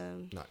podcast, Yeah.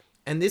 no.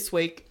 And this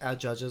week, our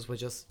judges were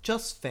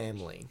just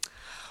family.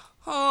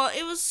 oh,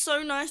 it was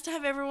so nice to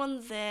have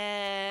everyone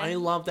there. I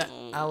love that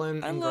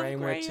Alan I and love Graham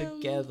were Graham.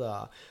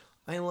 together.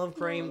 I love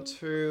Graham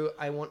too.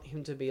 I want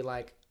him to be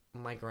like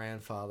my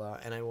grandfather,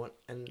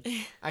 and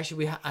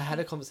actually I had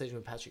a conversation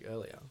with Patrick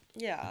earlier,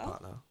 Yeah.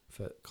 partner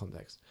for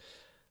context.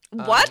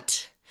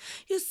 What?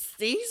 You're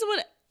seeing someone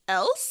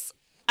else?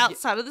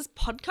 outside of this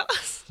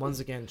podcast. Once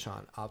again,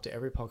 Sean, after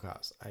every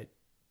podcast, I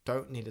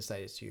don't need to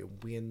say this to you.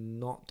 We are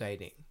not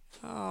dating.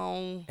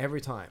 Oh.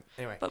 Every time.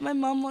 Anyway. But my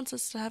mum wants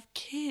us to have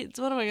kids.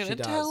 What am I going She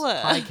to does. tell her?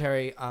 Hi,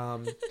 Kerry.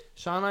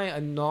 Sean and I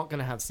are not going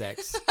to have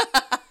sex.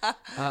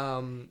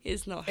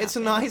 It's not It's a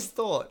happening. nice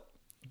thought,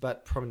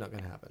 but probably not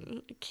going to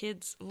happen.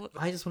 Kids. What?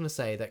 I just want to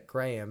say that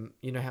Graham,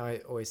 you know how I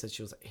always said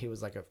he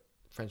was like a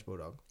French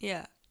bulldog?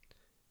 Yeah.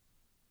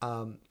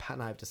 Pat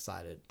and I have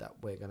decided that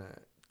we're going to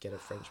get a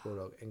French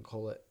bulldog and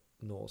call it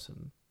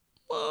Norton.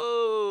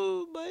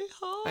 Whoa, my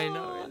heart. I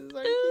know, it's so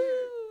Ooh,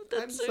 cute. I'm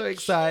that's so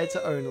excited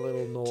cute. to own a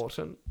little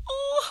Norton.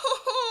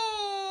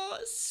 Oh,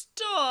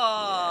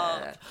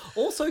 stop. Yeah.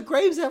 Also,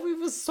 Graham's outfit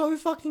was so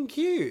fucking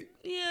cute.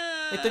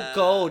 Yeah. Like the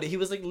gold. He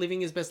was like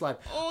living his best life.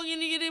 Oh,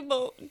 can you get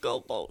a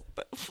gold bolt?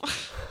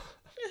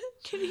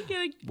 Can you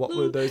get a What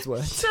little... were those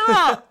words? Shut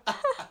up.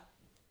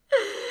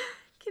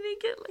 Can you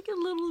get like a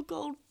little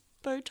gold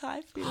bow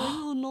tie for your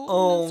little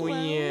Norton as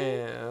well?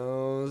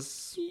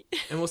 Yes.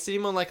 And we'll sit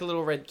him on like a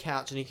little red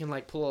couch and he can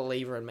like pull a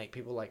lever and make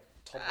people like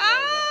topple over.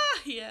 Ah,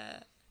 yeah.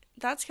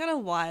 That's kind of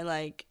why,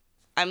 like,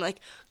 I'm like,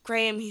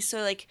 Graham, he's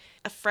so, like,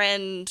 a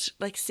friend,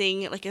 like,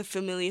 seeing, like, a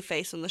familiar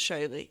face on the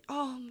show, like,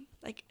 oh,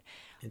 like,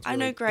 It's I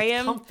know really-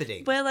 Graham. It's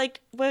comforting.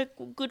 We're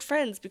good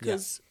friends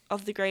because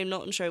of the Graham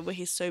Norton show where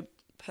he's so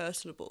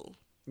personable.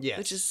 Yes.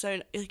 Which is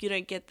so, like, you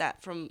don't get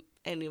that from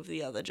any of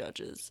the other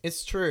judges.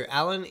 It's true.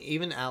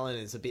 Even Alan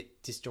is a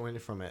bit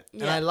disjointed from it.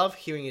 And Yeah. I love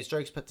hearing his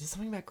jokes, but there's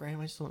something about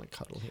Graham, I just want to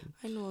cuddle him.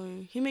 I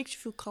know. He makes you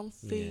feel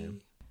comfy.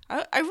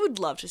 Yeah. I would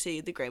love to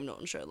see the Graham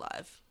Norton show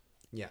live.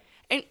 Yeah.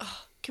 And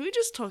can we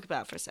just talk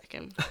about for a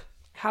second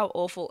how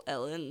awful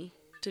Ellen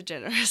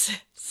DeGeneres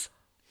is?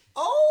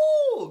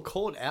 Oh,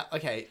 called out.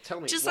 Okay,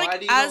 tell me. Just, why like,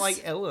 do you not as-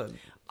 like Ellen?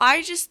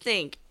 I just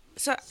think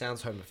so.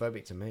 Sounds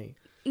homophobic to me.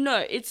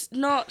 No, it's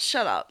not.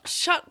 Shut up.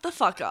 Shut the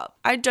fuck up.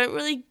 I don't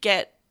really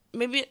get.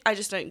 Maybe I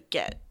just don't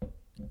get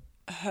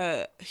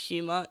her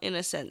humor in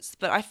a sense,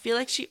 but I feel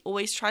like she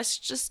always tries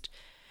to just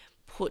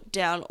put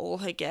down all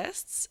her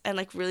guests and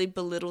like really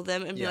belittle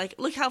them and be Yeah. like,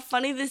 "Look how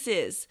funny this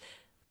is."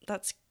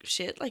 That's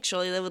shit. Like,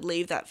 surely they would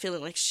leave that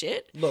feeling like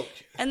shit. Look.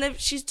 And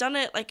she's done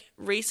it like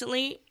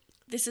recently.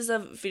 This is a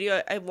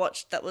video I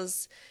watched that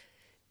was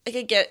like,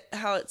 I get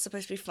how it's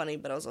supposed to be funny,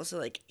 but I was also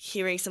like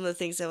hearing some of the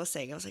things they were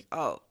saying. I was like,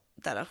 oh,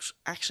 that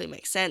actually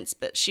makes sense.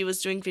 But she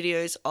was doing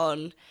videos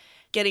on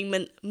getting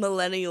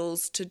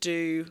millennials to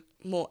do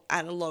more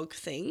analog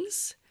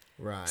things.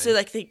 Right. So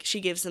like she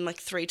gives them like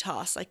 3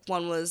 tasks. Like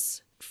one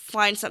was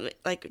find something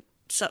like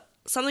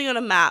something on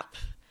a map,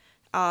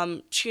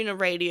 tune a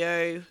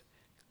radio,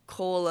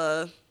 call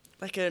an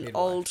Midwife.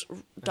 old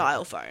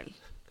dial phone,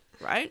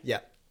 right? Yeah.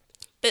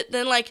 But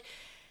then like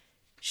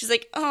she's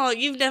like, oh,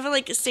 you've never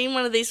like seen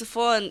one of these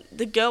before, and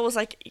the girl was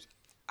like,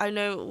 I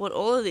know what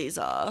all of these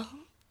are,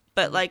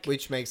 but like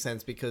Which makes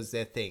sense because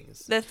they're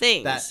things. they're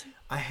things. That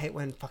I hate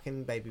when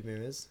fucking baby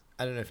boomers.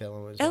 I don't know if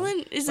Ellen was. Ellen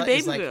one, is a but baby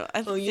it's like, boomer,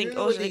 I oh, you think, don't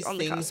know or what she's, these on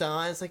the things cusp.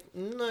 are. It's like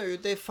no,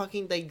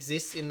 they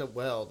exist in the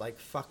world. Like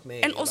fuck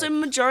me. And also, like,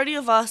 majority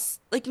of us,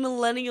 like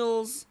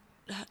millennials,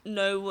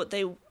 know what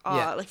they are,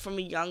 Yeah. like from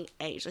a young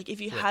age. Like if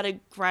you had a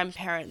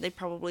grandparent, they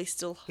probably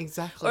still,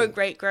 exactly. or a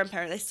great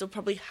grandparent, they still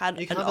probably had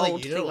You an can't be like,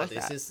 old you know thing what like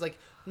this that. is. Like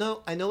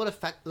no, I know what a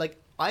fax.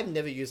 Like I've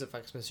never used a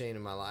fax machine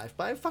in my life,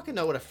 but I fucking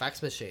know what a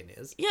fax machine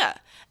is. Yeah,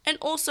 and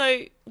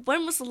also,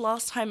 when was the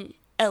last time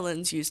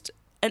Ellen's used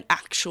an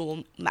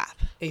actual map?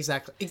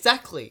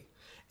 Exactly.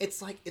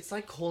 It's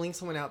like calling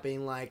someone out,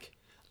 being like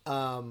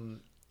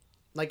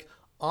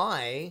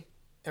I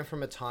am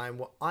from a time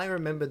where I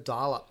remember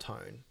dial-up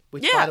tone,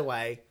 which Yeah. by the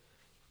way,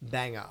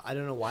 banger. I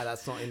don't know why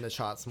that's not in the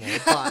charts more,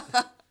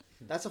 but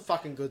that's a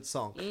fucking good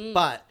song.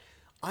 But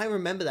I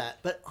remember that,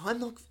 but I'm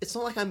not. It's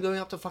not like I'm going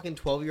up to fucking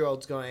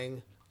 12-year-olds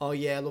going, "Oh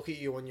yeah, look at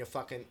you on your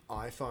fucking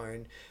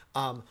iPhone,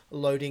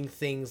 loading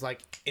things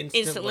like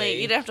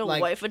instantly." You don't have to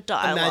Like, wait for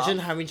dial-up. Imagine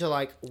having to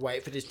like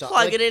wait for this dial.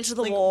 Plug like, it into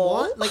the like, wall.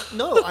 What? Like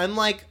no, I'm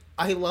like,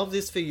 I love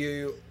this for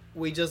you.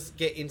 We just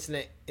get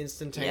internet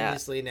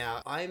instantaneously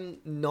now. I'm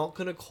not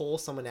gonna call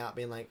someone out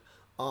being like,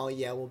 "Oh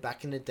yeah, well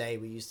back in the day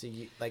we used to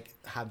like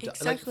have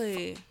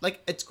Exactly.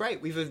 like it's great.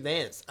 We've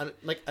advanced. I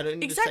don't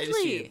need to say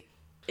this to you.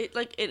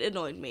 Exactly. It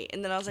annoyed me,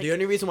 and then I was like, The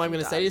only reason why I'm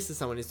going to say done. this to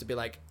someone is to be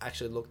like,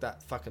 actually look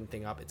that fucking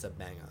thing up. It's a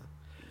banger.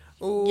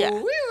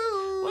 Yeah.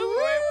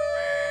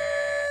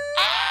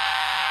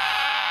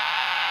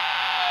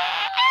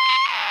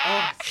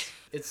 Oh,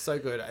 it's so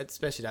good,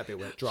 especially that bit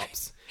where it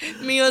drops.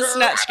 Me on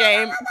Snatch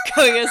Game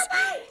going as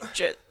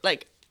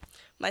like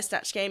my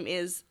Snatch Game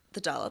is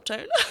the dial-up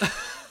tone. All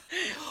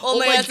Oh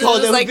my my answers god,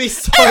 was that like, would be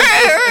so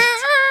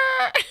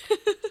good.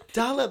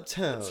 Dial-up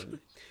tone.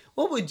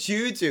 What would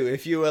you do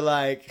if you were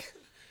like,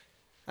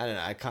 I don't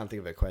know, I can't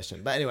think of a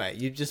question. But anyway,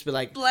 you'd just be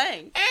like,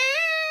 blank.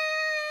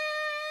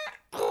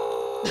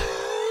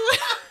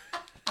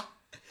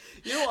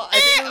 you know what, I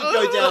think it would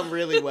go down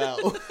really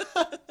well.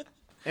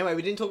 Anyway,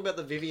 we didn't talk about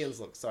the Vivian's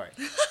look, sorry.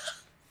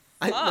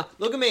 Fuck.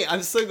 Look at me,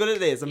 I'm so good at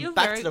this. I'm You're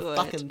back very to the good.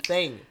 fucking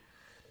thing.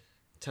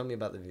 Tell me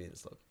about the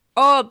Vivian's look.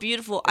 Oh,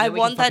 beautiful. And I then we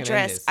want can that fucking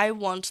end dress. this. I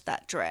want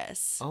that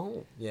dress.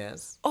 Oh,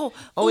 yes. Oh,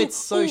 Oh, it's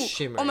so ooh.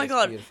 shimmery. Oh my It's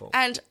god. beautiful.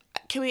 And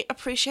can we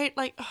appreciate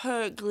like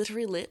her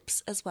glittery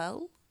lips as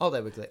well? Oh, they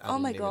were Oh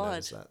my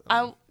god.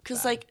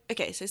 Because like,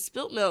 okay, so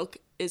spilt milk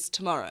is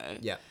tomorrow.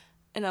 Yeah.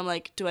 And I'm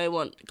like, do I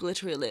want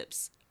glittery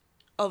lips?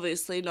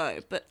 Obviously no,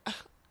 but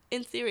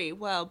in theory,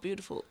 wow,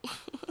 beautiful.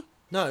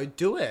 No,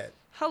 do it.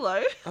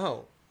 Hello.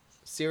 Oh,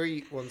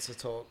 Siri wants to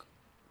talk.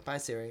 Bye,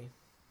 Siri.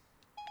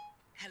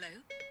 Hello.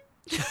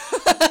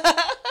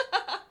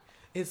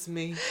 It's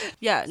me.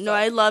 Yeah, no,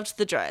 I loved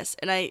the dress,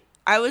 and I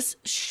was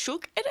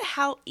shook at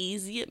how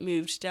easy it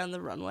moved down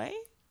the runway.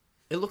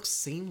 It looks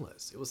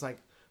seamless. It was like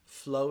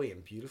flowy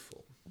and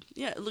beautiful.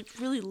 Yeah, it looked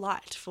really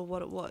light for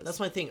what it was. That's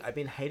my thing. I've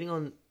been hating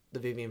on the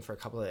Vivian for a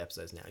couple of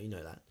episodes now. You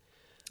know that.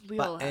 we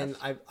all have.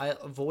 And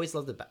I've always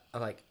loved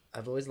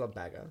I've always loved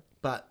Bagger.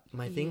 But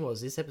my thing was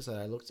this episode.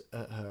 I looked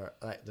at her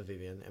like the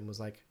Vivian and was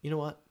like, you know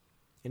what?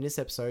 In this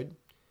episode,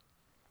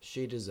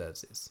 she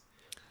deserves this.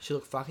 She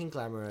looked fucking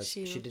glamorous.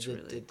 She did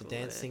looked really the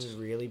dancing good.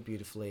 really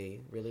beautifully,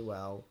 really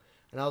well.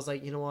 And I was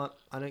like, you know what?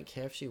 I don't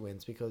care if she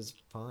wins because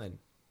fine,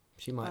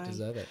 she might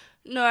deserve it.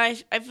 No, I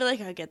feel like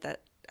I get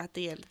that at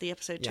the end of the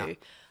episode Yeah. too.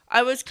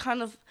 I was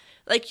kind of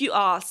like, you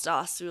asked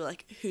us, we were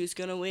like, who's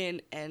gonna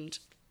win? And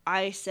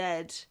I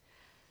said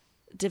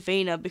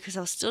Davina because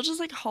I was still just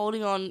like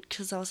holding on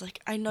because I was like,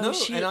 I know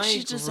she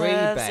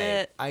deserves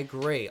it. I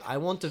agree. I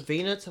want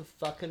Davina to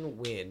fucking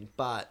win,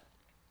 but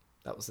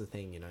that was the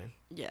thing, you know.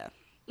 Yeah.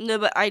 No,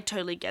 but I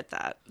totally get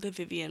that. The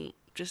Vivian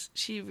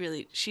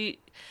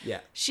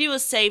she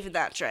was saving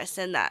that dress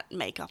and that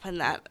makeup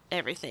and that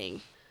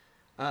everything.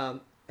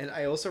 And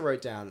I also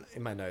wrote down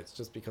in my notes,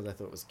 just because I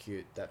thought it was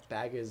cute, that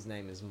Bagger's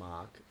name is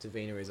Mark,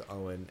 Davina is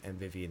Owen, and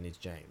Vivian is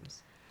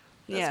James.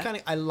 That's kind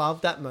of, I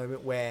love that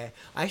moment where,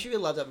 I actually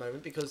really love that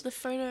moment because The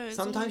photos.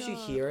 sometimes oh my you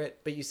God. hear it,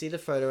 but you see the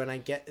photo and I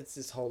get it's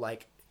this whole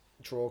like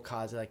draw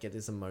cards and I get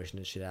this emotion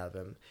and shit out of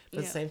them. But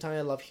at the same time,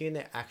 I love hearing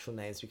their actual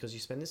names because you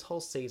spend this whole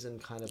season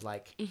kind of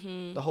like,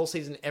 the whole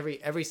season,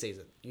 every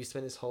season, you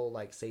spend this whole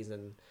like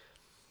season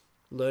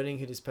learning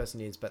who this person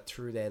is, but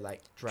through their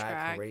like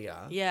drag career.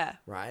 Yeah.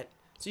 Right?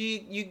 So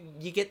you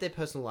get their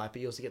personal life,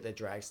 but you also get their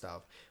drag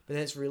stuff. But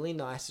then it's really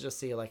nice to just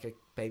see like a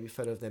baby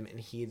photo of them and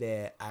hear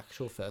their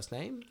actual first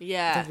name.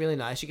 Yeah. It's like really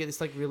nice. You get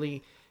this like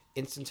really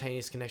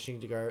instantaneous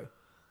connection to go,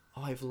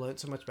 oh, I've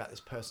learned so much about this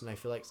person. I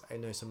feel like I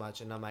know so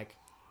much, and I'm like,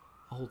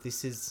 oh,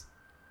 this is.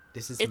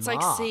 It's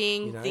Mark, like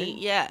seeing you know?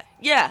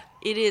 yeah,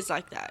 it is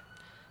like that.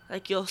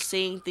 Like you're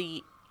seeing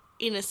the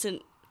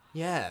innocent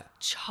Yeah,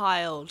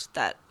 child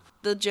that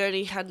the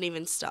journey hadn't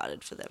even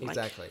started for them.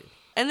 exactly. Like,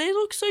 and they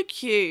look so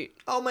cute.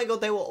 Oh my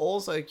god, they were all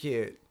so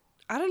cute.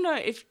 I don't know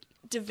if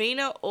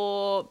Davina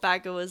or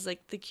Bagger was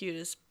like the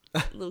cutest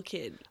little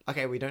kid.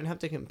 Okay, we don't have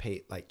to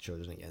compete like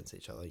children against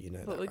each other. You know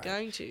But that, we're right?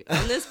 going to.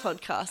 On this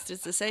podcast,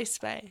 it's a safe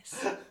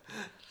space.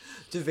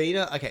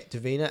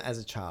 Davina as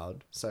a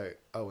child. So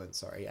Owen,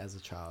 sorry, as a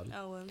child.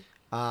 Owen.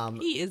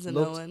 He is an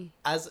looked Owen.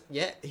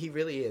 He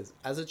really is.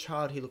 As a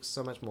child, he looks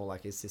so much more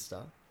like his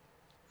sister.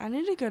 I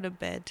need to go to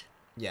bed.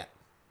 Yeah.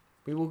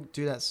 We will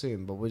do that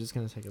soon, but we're just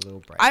going to take a little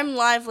break. I'm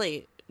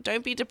lively.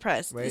 Don't be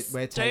depressed. We're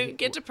taking- Don't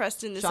get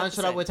depressed in this Sean,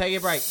 episode. shut up. We're taking a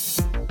break.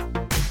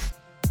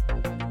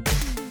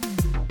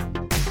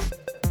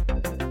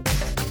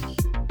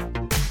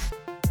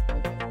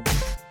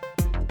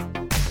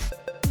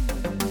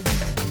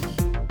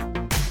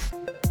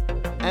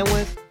 And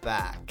we're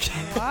back.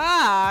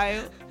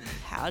 Wow.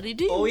 How'd he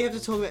do? All we have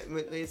to talk about,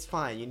 it's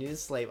fine, you need to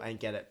sleep, I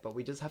get it, but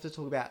we just have to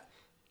talk about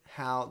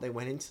how they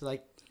went into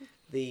like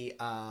the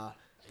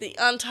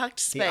untucked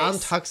space.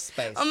 untucked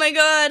space. Oh my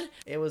god.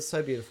 It was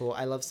so beautiful.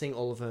 I love seeing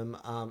all of them.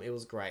 It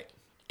was great.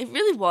 It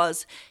really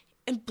was.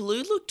 And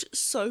Blue looked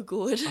so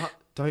good.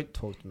 Don't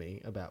talk to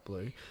me about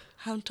Blue.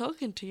 I'm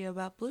talking to you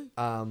about Blue.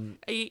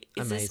 Is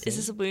amazing.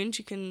 this a wound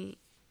you can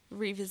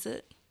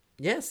revisit?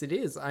 Yes, it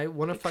is. I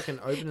want to fucking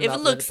open it If up. it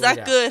and looks let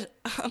it that bleed out.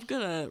 good, I'm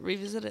gonna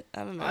revisit it.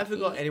 I don't know. I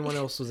forgot anyone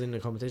else was in the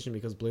competition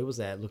because Blue was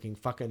there looking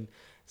fucking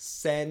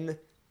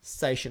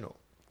sensational.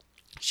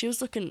 She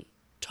was looking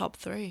top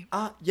 3.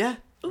 Yeah.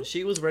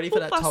 She was ready for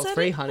that I top said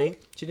 3, it. honey.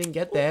 She didn't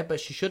get there, but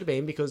she should have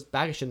been because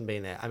Bagger shouldn't have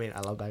been there. I mean, I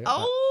love Bagger.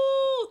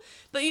 Oh,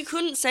 but you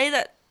couldn't say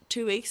that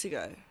 2 weeks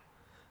ago.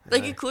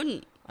 Like know. you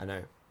couldn't. I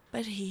know.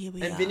 But here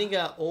we And are.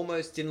 Vinegar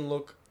almost didn't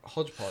look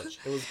hodgepodge.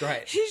 It was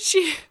great.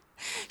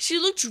 She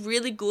looked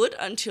really good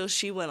until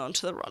she went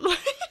onto the runway.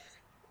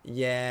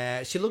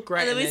 Yeah, she looked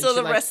great. And then we saw she,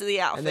 the rest of the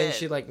And then outfit.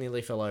 she like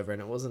nearly fell over,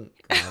 and it wasn't.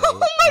 Great. Oh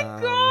my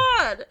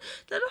god!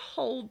 That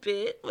whole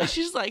bit where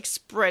she's like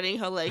spreading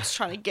her legs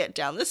trying to get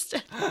down the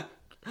stairs.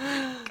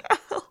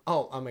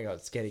 Oh my god!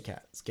 Scaredy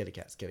cat! Scaredy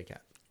cat! Scaredy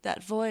cat!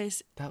 That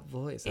voice. That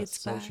voice. That It's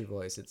sultry back.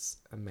 voice. It's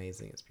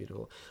amazing. It's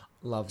beautiful.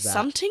 Love that.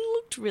 Something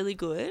looked really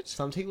good.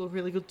 Something looked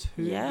really good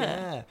too. Yeah.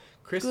 Yeah.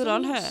 Crystal Good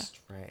on looked her.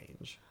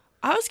 Strange.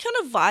 I was kind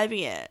of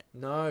vibing it.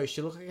 No,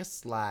 she looked like a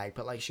slag,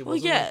 but like she Well,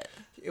 wasn't. yeah. Like,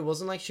 it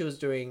wasn't like she was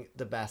doing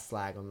the best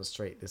slag on the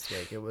street this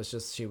week. It was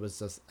just she was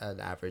just an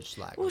average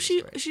slag. Well, on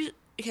the street.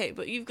 okay,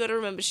 but you've got to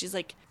remember she's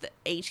like the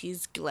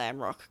 80s glam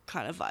rock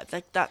kind of vibe.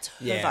 Like that's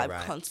her Yeah, vibe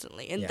right.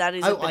 constantly, and Yeah. that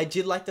is. I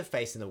did like the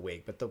face in the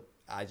wig, but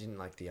I didn't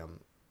like the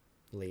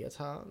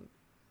leotard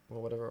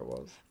or whatever it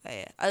was.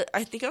 Yeah,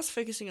 I think I was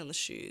focusing on the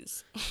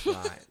shoes.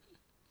 Right.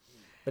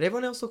 But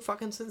everyone else looked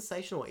fucking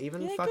sensational.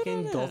 Even Yeah, good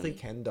fucking on Dorothy them.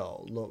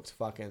 Kendall looked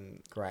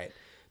fucking great.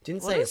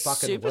 Didn't What say a a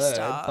fucking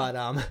superstar.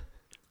 word,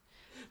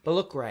 but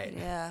looked great.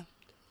 Yeah,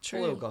 Poor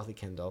little true. Gothy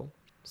Kendall.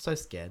 So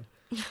scared.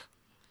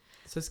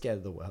 So scared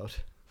of the world.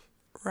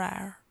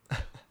 Rare.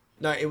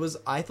 No,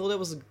 I thought it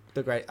was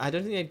the great. I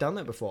don't think they'd done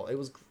that before. It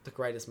was the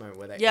greatest moment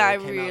where they Yeah, all I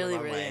came out the really,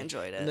 runway, really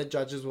enjoyed And the it.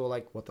 judges were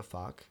like, "What the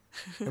fuck?"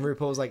 And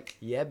RuPaul was like,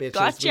 "Yeah, bitches, we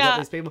Gotcha. got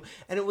these people."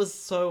 And it was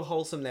so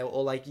wholesome. They were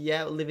all like,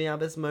 "Yeah, living our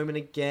best moment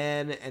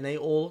again," and they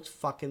all looked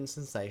fucking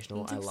sensational.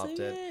 I Looks so loved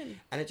it, good.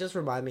 and it just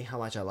reminded me how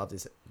much I love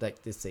this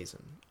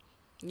season.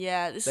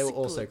 Yeah, this They is were a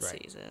all good so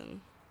great.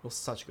 season. It was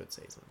such a good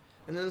season.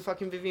 And then the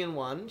fucking Vivian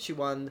won. She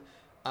won.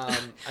 I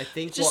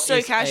think Just what so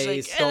is casually,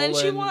 a stolen, and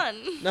then she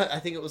won. No, I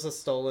think it was a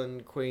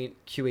stolen Queen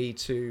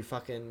QE2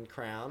 fucking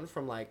crown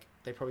from like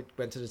they probably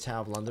went to the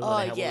Tower of London where Oh,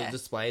 they have all yeah. the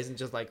displays and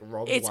just like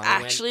robbed It's one. and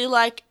went, actually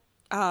like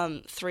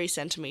 3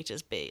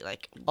 centimeters big.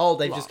 Like oh,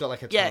 they've long. just got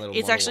like a tiny yeah, little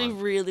it's model actually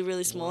one. really,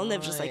 really small, and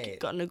they've just like Right.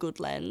 gotten a good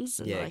lens.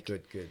 And Yeah, like,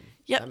 good.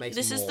 Yep, That makes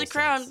this is more the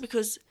crown sense.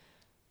 because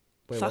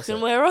Where was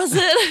fucking it? where was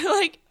it?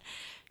 Like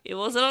it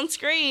wasn't on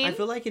screen. I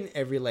feel like in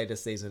every later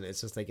season,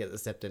 it's just they get the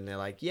scepter and they're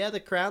like, yeah, the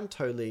crown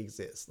totally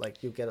exists.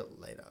 Like you'll get it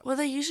later. Well,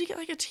 they usually get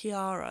like a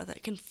tiara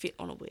that can fit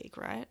on a wig,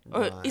 right?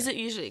 Or Right. is it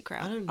usually a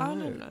crown? I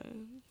don't know. know.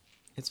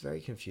 It's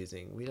very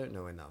confusing. We don't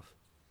know enough.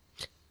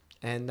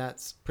 And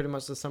that's pretty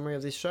much the summary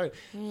of this show.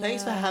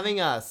 Thanks for Yeah. having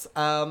us.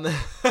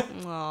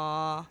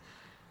 Aww.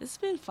 This has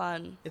been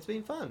fun. It's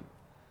been fun.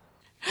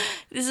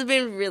 This has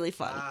been really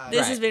fun.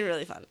 This has Right. been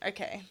really fun.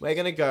 Okay. We're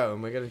gonna go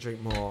and we're gonna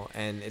drink more,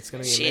 and it's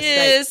gonna be a mistake.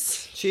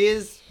 Cheers.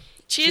 Cheers.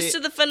 Cheers to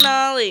the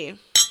finale.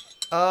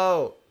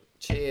 Oh,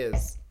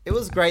 cheers. It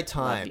was a great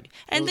time. It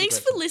And was a thanks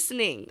great for time.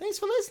 listening. Thanks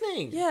for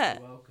listening. Yeah.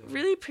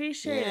 Really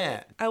appreciate Yeah.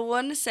 it. I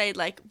want to say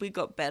like we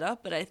got better,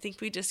 but I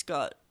think we just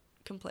got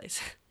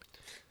complacent.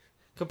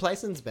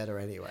 Complacent's better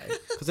anyway,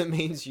 because it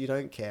means you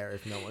don't care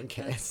if no one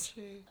cares.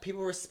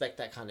 People respect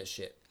that kind of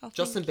shit. Oh,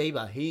 Justin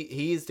Bieber,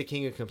 he is the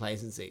king of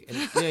complacency, and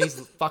you know he's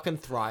fucking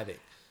thriving.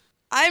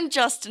 I'm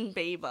Justin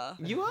Bieber.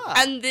 You are.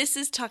 And this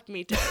is Tuck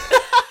Me Dead.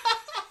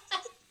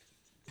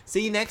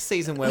 See you next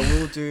season where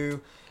we'll do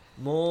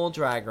more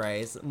Drag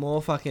Race,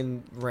 more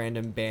fucking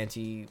random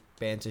banter,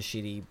 banter.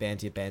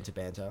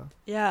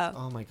 Yeah.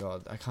 Oh my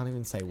god, I can't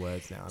even say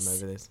words now. I'm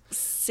over this.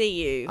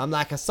 See you. I'm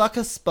like a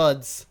sucker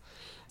spuds.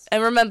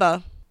 And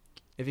remember,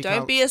 If you don't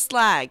can't... be a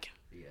slag.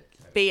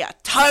 Be a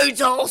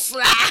total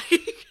slag.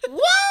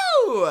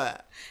 Woo!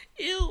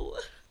 Ew.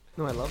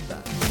 No, I love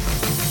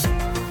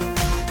that.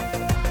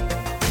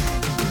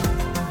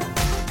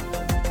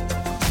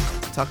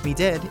 Tuck Me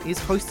Dead is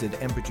hosted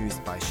and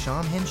produced by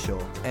Sean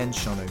Henshaw and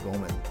Sean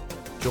O'Gorman.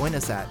 Join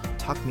us at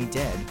Tuck Me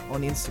Dead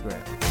on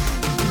Instagram.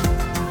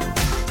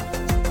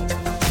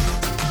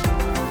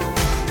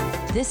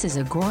 This is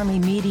a Gourmet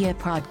Media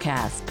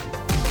podcast.